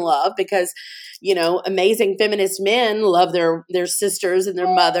men love, because amazing feminist men love their sisters and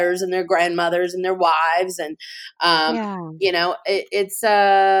their mothers and their grandmothers and their wives, and um yeah. it's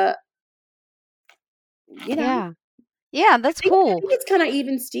you know, Yeah. Yeah, that's I cool. think it's kind of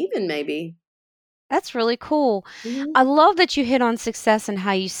even Steven, maybe. That's really cool. Mhm. I love that you hit on success and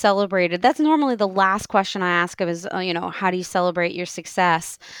how you celebrated. That's normally the last question I ask of is, how do you celebrate your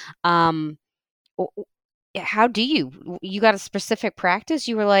success? Um, w- w- yeah, how do you? You got a specific practice?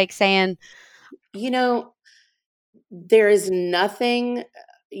 You were like saying You know, there is nothing,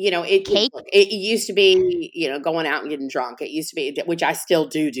 cake. look, it used to be, going out and getting drunk. It used to be, which I still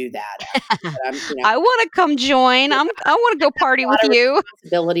do that. But I want to come join. I want to go party a lot with of you.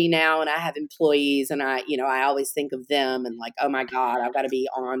 responsibility now, and I have employees, and I always think of them and like, oh my God, I've got to be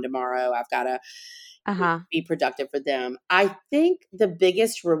on tomorrow. I've got to Uh-huh. be productive for them. I think the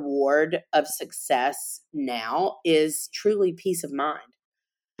biggest reward of success now is truly peace of mind,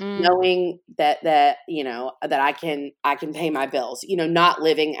 Mm, knowing that I can pay my bills, not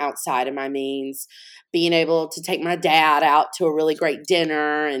living outside of my means, being able to take my dad out to a really great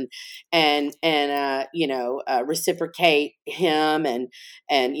dinner and reciprocate him and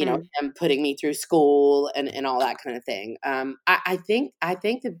mm. him putting me through school and all that kind of thing. I think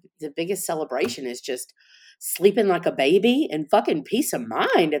the biggest celebration is just sleeping like a baby and fucking peace of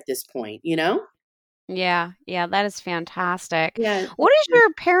mind at this point. Yeah, yeah, that is fantastic. Yeah. What does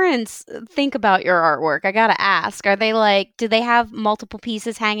your parents think about your artwork? I gotta ask. Are they like, do they have multiple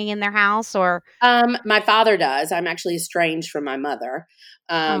pieces hanging in their house or? My father does. I'm actually estranged from my mother.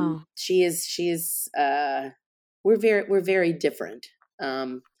 Oh, We're very different.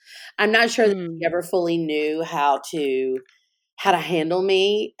 Um, I'm not sure that she mm, ever fully knew how to handle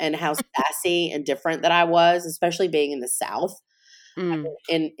me and how sassy and different that I was, especially being in the South. mm.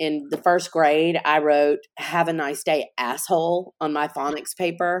 In the first grade, I wrote "Have a nice day, asshole" on my phonics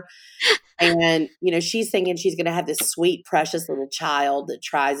paper. And, she's thinking she's going to have this sweet, precious little child that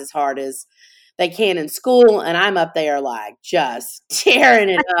tries as hard as they can in school. And I'm up there like just tearing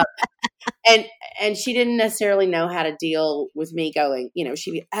it up. And, and she didn't necessarily know how to deal with me going,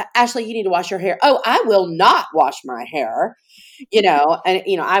 she'd be, Ashley, you need to wash your hair. Oh, I will not wash my hair, and,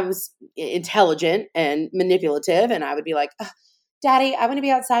 I was intelligent and manipulative. And I would be like, Daddy, I want to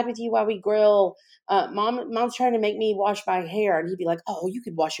be outside with you while we grill. Mom's trying to make me wash my hair. And he'd be like, oh, you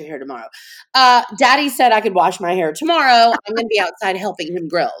could wash your hair tomorrow. Daddy said I could wash my hair tomorrow. I'm going to be outside helping him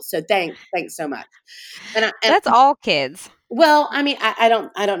grill. So thanks so much. And That's all kids. well, I mean, I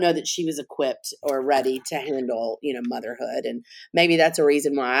don't know that she was equipped or ready to handle, motherhood. And maybe that's a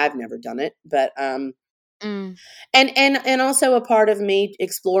reason why I've never done it. But, Mm, and also a part of me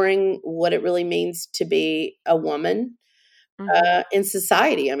exploring what it really means to be a woman mhm. in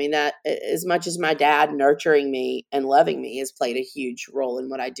society. I mean, that as much as my dad nurturing me and loving me has played a huge role in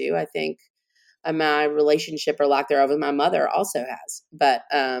what I do, I think my relationship or lack thereof with my mother also has. But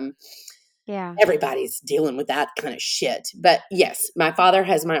Yeah. everybody's dealing with that kind of shit. But yes, my father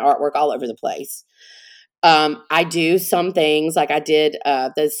has my artwork all over the place. I do some things like I did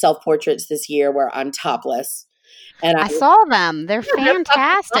the self portraits this year where I'm topless, and I I saw them. They're yeah, they're fucking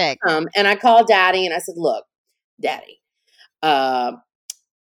fantastic. awesome. And I called Daddy and I said, "Look, Daddy, uh,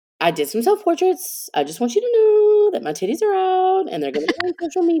 I did some self portraits. I just want you to know that my titties are out and they're going to be on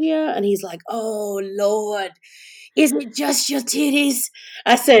social media." And he's like, "Oh, Lord, is it just your titties?"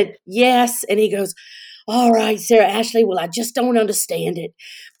 I said, "Yes." And he goes, "All right, Sarah Ashley. Well, I just don't understand it."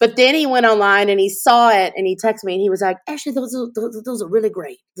 But then he went online and he saw it and he texted me and he was like, "Ashley, those are really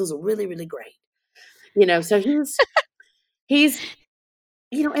great. Those are really, really great." So he's,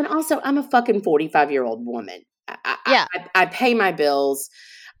 and also I'm a fucking 45-year-old woman. Yeah. I pay my bills.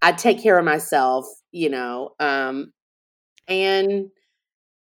 I take care of myself, and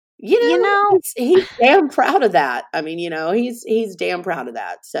You know, he's damn proud of that. I mean, he's damn proud of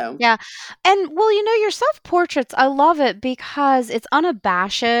that. So yeah. And well, your self-portraits, I love it because it's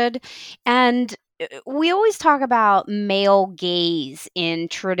unabashed and we always talk about male gaze in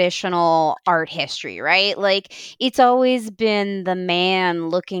traditional art history, right? Like it's always been the man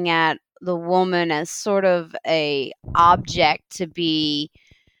looking at the woman as sort of a object to be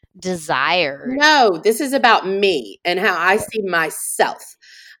desired. no, this is about me and how I see myself.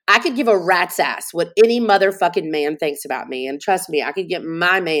 I could give a rat's ass what any motherfucking man thinks about me, and trust me, I could get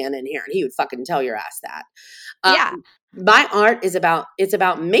my man in here and he would fucking tell your ass that. Yeah. My art is about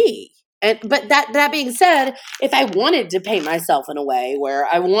me. But that being said, if I wanted to paint myself in a way where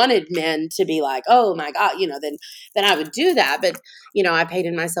I wanted men to be like, "Oh my God," then I would do that. But I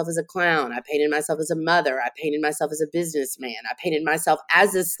painted myself as a clown. I painted myself as a mother. I painted myself as a businessman. I painted myself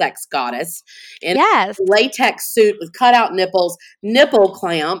as a sex goddess in Yes. a latex suit with cutout nipples, nipple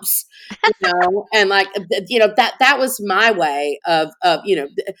clamps, And like, that was my way of,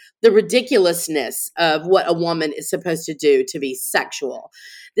 the ridiculousness of what a woman is supposed to do to be sexual.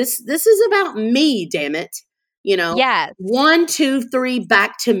 This is about me, damn it. Yes. 1, 2, 3,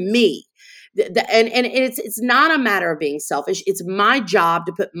 back to me. And it's not a matter of being selfish. It's my job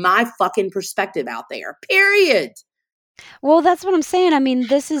to put my fucking perspective out there. Period. Well, that's what I'm saying. I mean,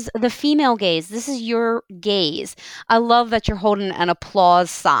 this is the female gaze. This is your gaze. I love that you're holding an applause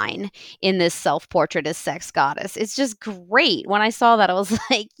sign in this self-portrait as sex goddess. It's just great. When I saw that, I was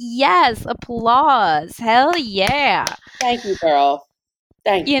like, yes, applause. Hell yeah. Thank you, girl.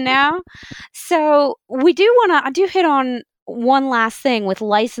 Thank you. You know? So I do hit on one last thing with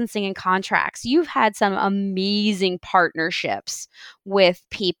licensing and contracts. You've had some amazing partnerships with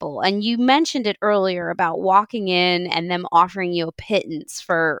people, and you mentioned it earlier about walking in and them offering you a pittance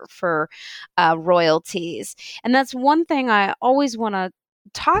for royalties. And that's one thing I always want to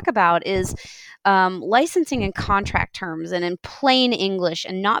talk about is licensing and contract terms and in plain English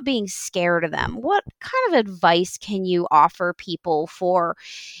and not being scared of them. What kind of advice can you offer people for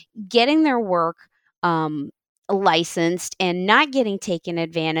getting their work licensed and not getting taken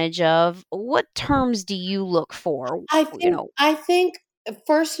advantage of? What terms do you look for? I think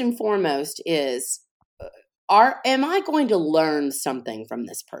first and foremost is, am I going to learn something from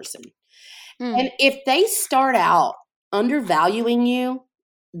this person? Mm, And if they start out undervaluing you,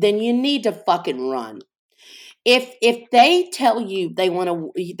 then you need to fucking run. If they tell you they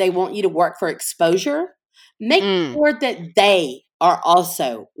want you to work for exposure, make mm. sure that they are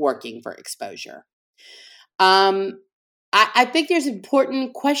also working for exposure. I think there's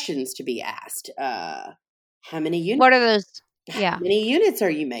important questions to be asked. How many units? What are those? How Yeah. many units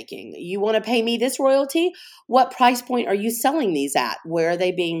are you making? You want to pay me this royalty? What price point are you selling these at? Where are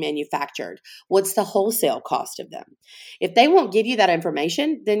they being manufactured? What's the wholesale cost of them? If they won't give you that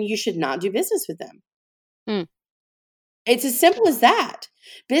information, then you should not do business with them. Mm. It's as simple as that.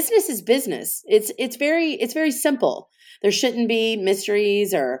 Business is business. It's very simple. There shouldn't be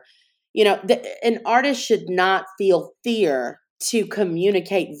mysteries or, an artist should not feel fear to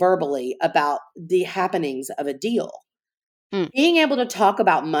communicate verbally about the happenings of a deal. Mm. Being able to talk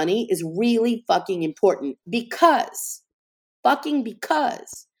about money is really fucking important because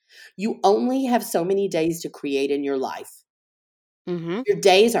you only have so many days to create in your life. Mm-hmm. Your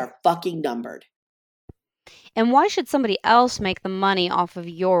days are fucking numbered. And why should somebody else make the money off of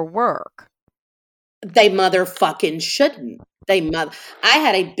your work? They motherfucking shouldn't. I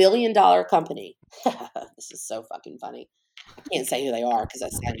had a $1 billion company. This is so fucking funny. I can't say who they are because I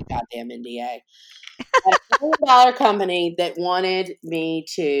signed a goddamn NDA. I had a $1 billion company that wanted me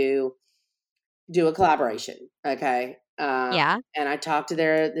to do a collaboration. Okay. Yeah. And I talked to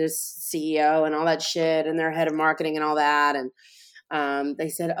their CEO and all that shit and their head of marketing and all that. And they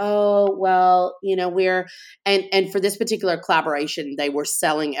said, oh, well, and for this particular collaboration, they were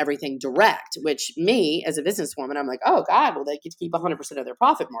selling everything direct, which me as a businesswoman, I'm like, oh God, well, they get to keep 100% of their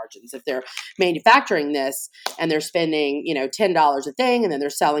profit margins. If they're manufacturing this and they're spending, $10 a thing and then they're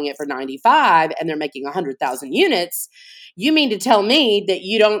selling it for 95 and they're making 100,000 units, you mean to tell me that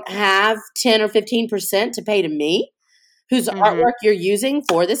you don't have 10 or 15% to pay to me, whose artwork you're using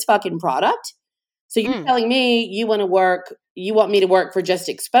for this fucking product? So you're telling me you want me to work for just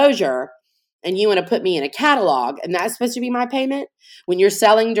exposure and you want to put me in a catalog and that's supposed to be my payment? When you're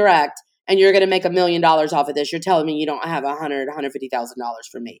selling direct and you're going to make $1 million off of this, you're telling me you don't have $150,000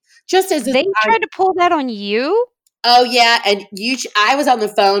 for me. Just as They tried to pull that on you? Oh yeah, and I was on the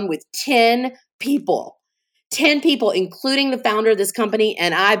phone with 10 people. 10 people, including the founder of this company,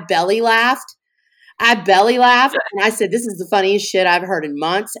 and I belly laughed. And I said, this is the funniest shit I've heard in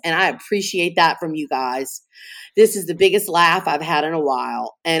months, and I appreciate that from you guys. This is the biggest laugh I've had in a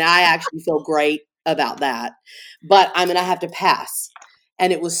while, and I actually feel great about that. But I'm going to have to pass.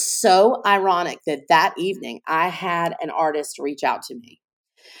 And it was so ironic that evening I had an artist reach out to me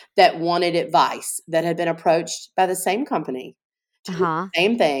that wanted advice, that had been approached by the same company to do the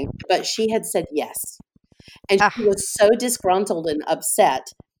same thing, but she had said yes. And she was so disgruntled and upset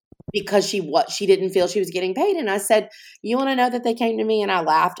because she didn't feel she was getting paid. And I said, you want to know that they came to me and I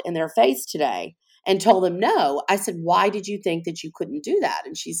laughed in their face today and told them no. I said, why did you think that you couldn't do that?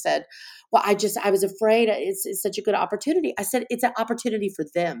 And she said, well, I was afraid it's such a good opportunity. I said, it's an opportunity for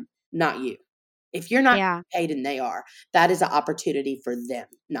them, not you. If you're not paid and they are, that is an opportunity for them,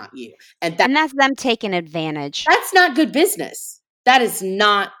 not you. And that's them taking advantage. That's not good business. That is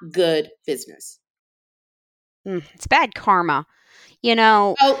not good business. It's bad karma.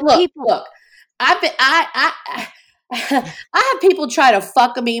 Oh, look. I have people try to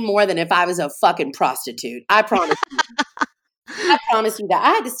fuck me more than if I was a fucking prostitute. I promise you. I promise you that.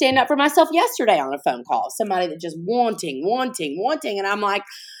 I had to stand up for myself yesterday on a phone call. Somebody that just wanting. And I'm like,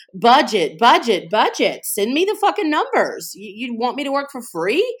 budget. Send me the fucking numbers. You want me to work for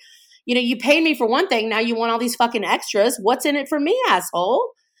free? You paid me for one thing. Now you want all these fucking extras. What's in it for me,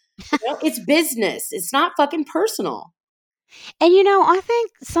 asshole? It's business. It's not fucking personal. And I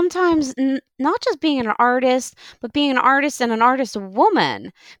think sometimes not just being an artist, but being an artist and an artist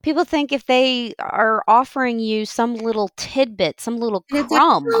woman, people think if they are offering you some little tidbit, some little And it's like,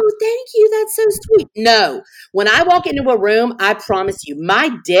 crumb. oh, thank you. That's so sweet. No, when I walk into a room, I promise you, my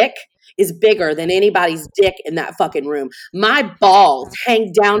dick is bigger than anybody's dick in that fucking room. My balls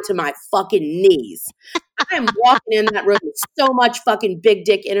hang down to my fucking knees. I'm walking in that room with so much fucking big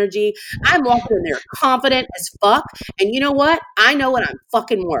dick energy. I'm walking in there confident as fuck. And you know what? I know what I'm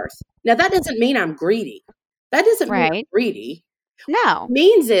fucking worth. Now, that doesn't mean I'm greedy. That doesn't mean I'm Right. greedy. No. What it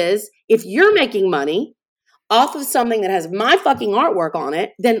means is if you're making money off of something that has my fucking artwork on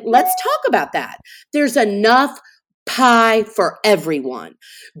it, then let's talk about that. There's enough pie for everyone.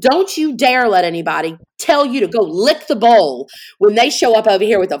 Don't you dare let anybody tell you to go lick the bowl when they show up over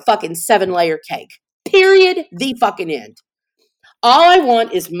here with a fucking 7-layer cake. Period. The fucking end. All I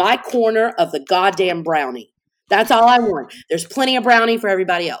want is my corner of the goddamn brownie. That's all I want. There's plenty of brownie for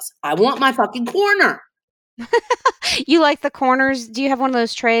everybody else. I want my fucking corner. You like the corners? Do you have one of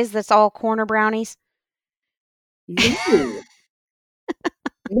those trays that's all corner brownies? No.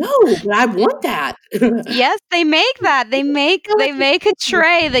 No, but I want that. Yes, they make that. They make a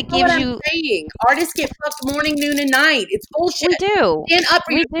tray that gives you. Saying. Artists get fucked morning, noon, and night. It's bullshit. We do. Stand up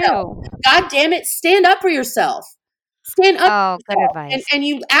for We yourself. do. God damn it, stand up for yourself. Stand up. Oh, good for advice. yourself. And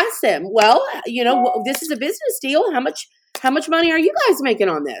you ask them, well, this is a business deal. How much money are you guys making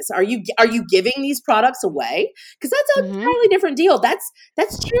on this? Are you giving these products away? Because that's a entirely different deal. That's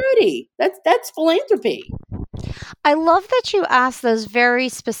charity. That's philanthropy. I love that you ask those very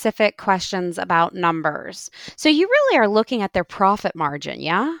specific questions about numbers. So you really are looking at their profit margin,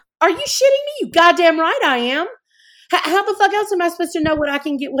 yeah? Are you shitting me? You goddamn right I am. How the fuck else am I supposed to know what I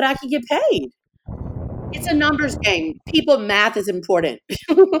can get paid? It's a numbers game. People, math is important.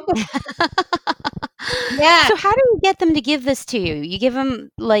 Yeah. So how do you get them to give this to you? You give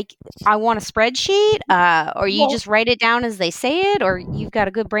them I want a spreadsheet, or you just write it down as they say it, or you've got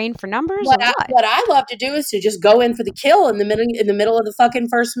a good brain for numbers, or what? What I love to do is to just go in for the kill in the middle of the fucking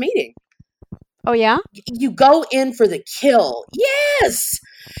first meeting. Oh yeah? You go in for the kill. Yes.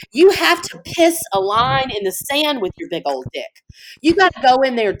 You have to piss a line in the sand with your big old dick. You got to go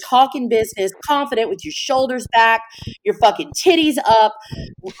in there talking business, confident with your shoulders back, your fucking titties up,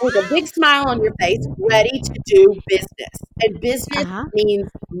 with a big smile on your face, ready to do business. And business means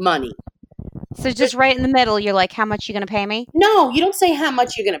money. So just right in the middle, you're like, how much you going to pay me? No, you don't say how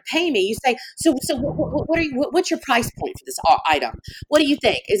much you're going to pay me. You say, so what's your price point for this item? What do you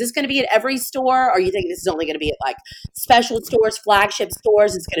think? Is this going to be at every store? Or you think this is only going to be at like special stores, flagship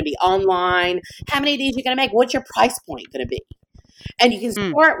stores? It's going to be online. How many of these are you going to make? What's your price point going to be? And you can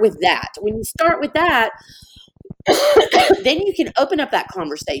start with that. When you start with that, then you can open up that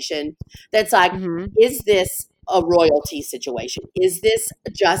conversation that's like, is this a royalty situation? Is this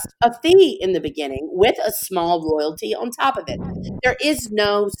just a fee in the beginning with a small royalty on top of it? There is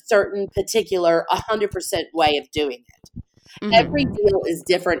no certain particular 100% way of doing it. Every deal is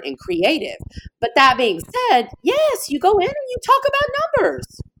different and creative. But that being said, yes, you go in and you talk about numbers.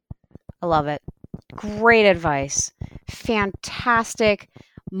 I love it. Great advice. Fantastic,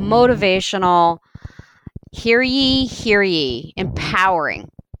 motivational, hear ye, empowering.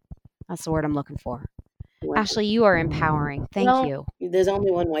 That's the word I'm looking for. Ashley, you are empowering. Thank you. There's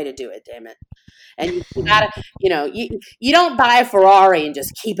only one way to do it, damn it. And you gotta, you don't buy a Ferrari and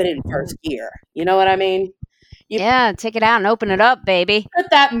just keep it in first gear. You know what I mean? Take it out and open it up, baby.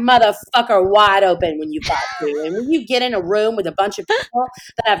 Put that motherfucker wide open when you got to. And when you get in a room with a bunch of people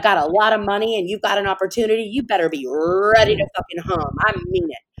that have got a lot of money and you've got an opportunity, you better be ready to fucking hum. I mean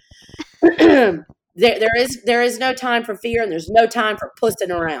it. There is no time for fear and there's no time for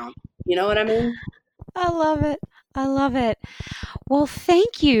pussing around. You know what I mean? I love it. I love it. Well,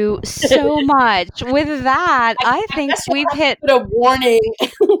 thank you so much. With that, I think we've hit a warning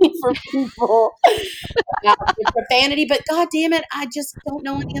for people about the profanity, but God damn it, I just don't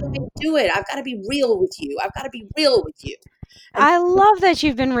know any other way to do it. I've got to be real with you. I love that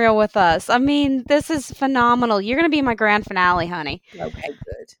you've been real with us. I mean, this is phenomenal. You're going to be my grand finale, honey. Okay,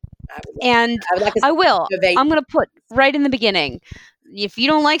 good. I will. I'm going to put right in the beginning. If you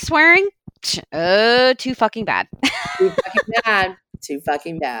don't like swearing, too fucking bad. Too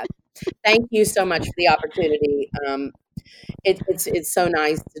fucking bad. Thank you so much for the opportunity. It's so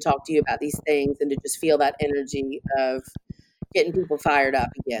nice to talk to you about these things and to just feel that energy of, getting people fired up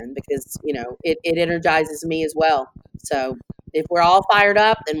again, because, it energizes me as well. So if we're all fired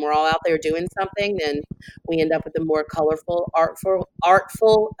up and we're all out there doing something, then we end up with a more colorful,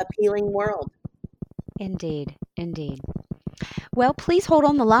 artful, appealing world. Indeed, indeed. Well, please hold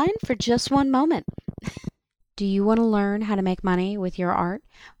on the line for just one moment. Do you want to learn how to make money with your art,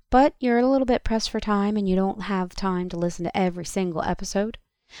 but you're a little bit pressed for time and you don't have time to listen to every single episode?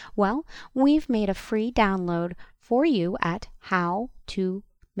 Well, we've made a free download for you at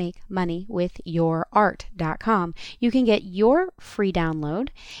howtomakemoneywithyourart.com. You can get your free download,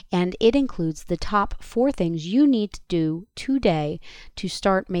 and it includes the top 4 things you need to do today to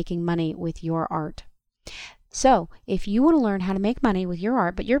start making money with your art. So, if you want to learn how to make money with your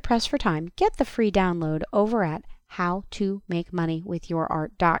art, but you're pressed for time, get the free download over at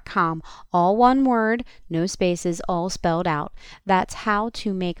howtomakemoneywithyourart.com. All one word, no spaces, all spelled out. That's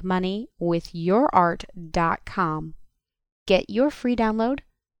howtomakemoneywithyourart.com. Get your free download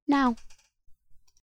now.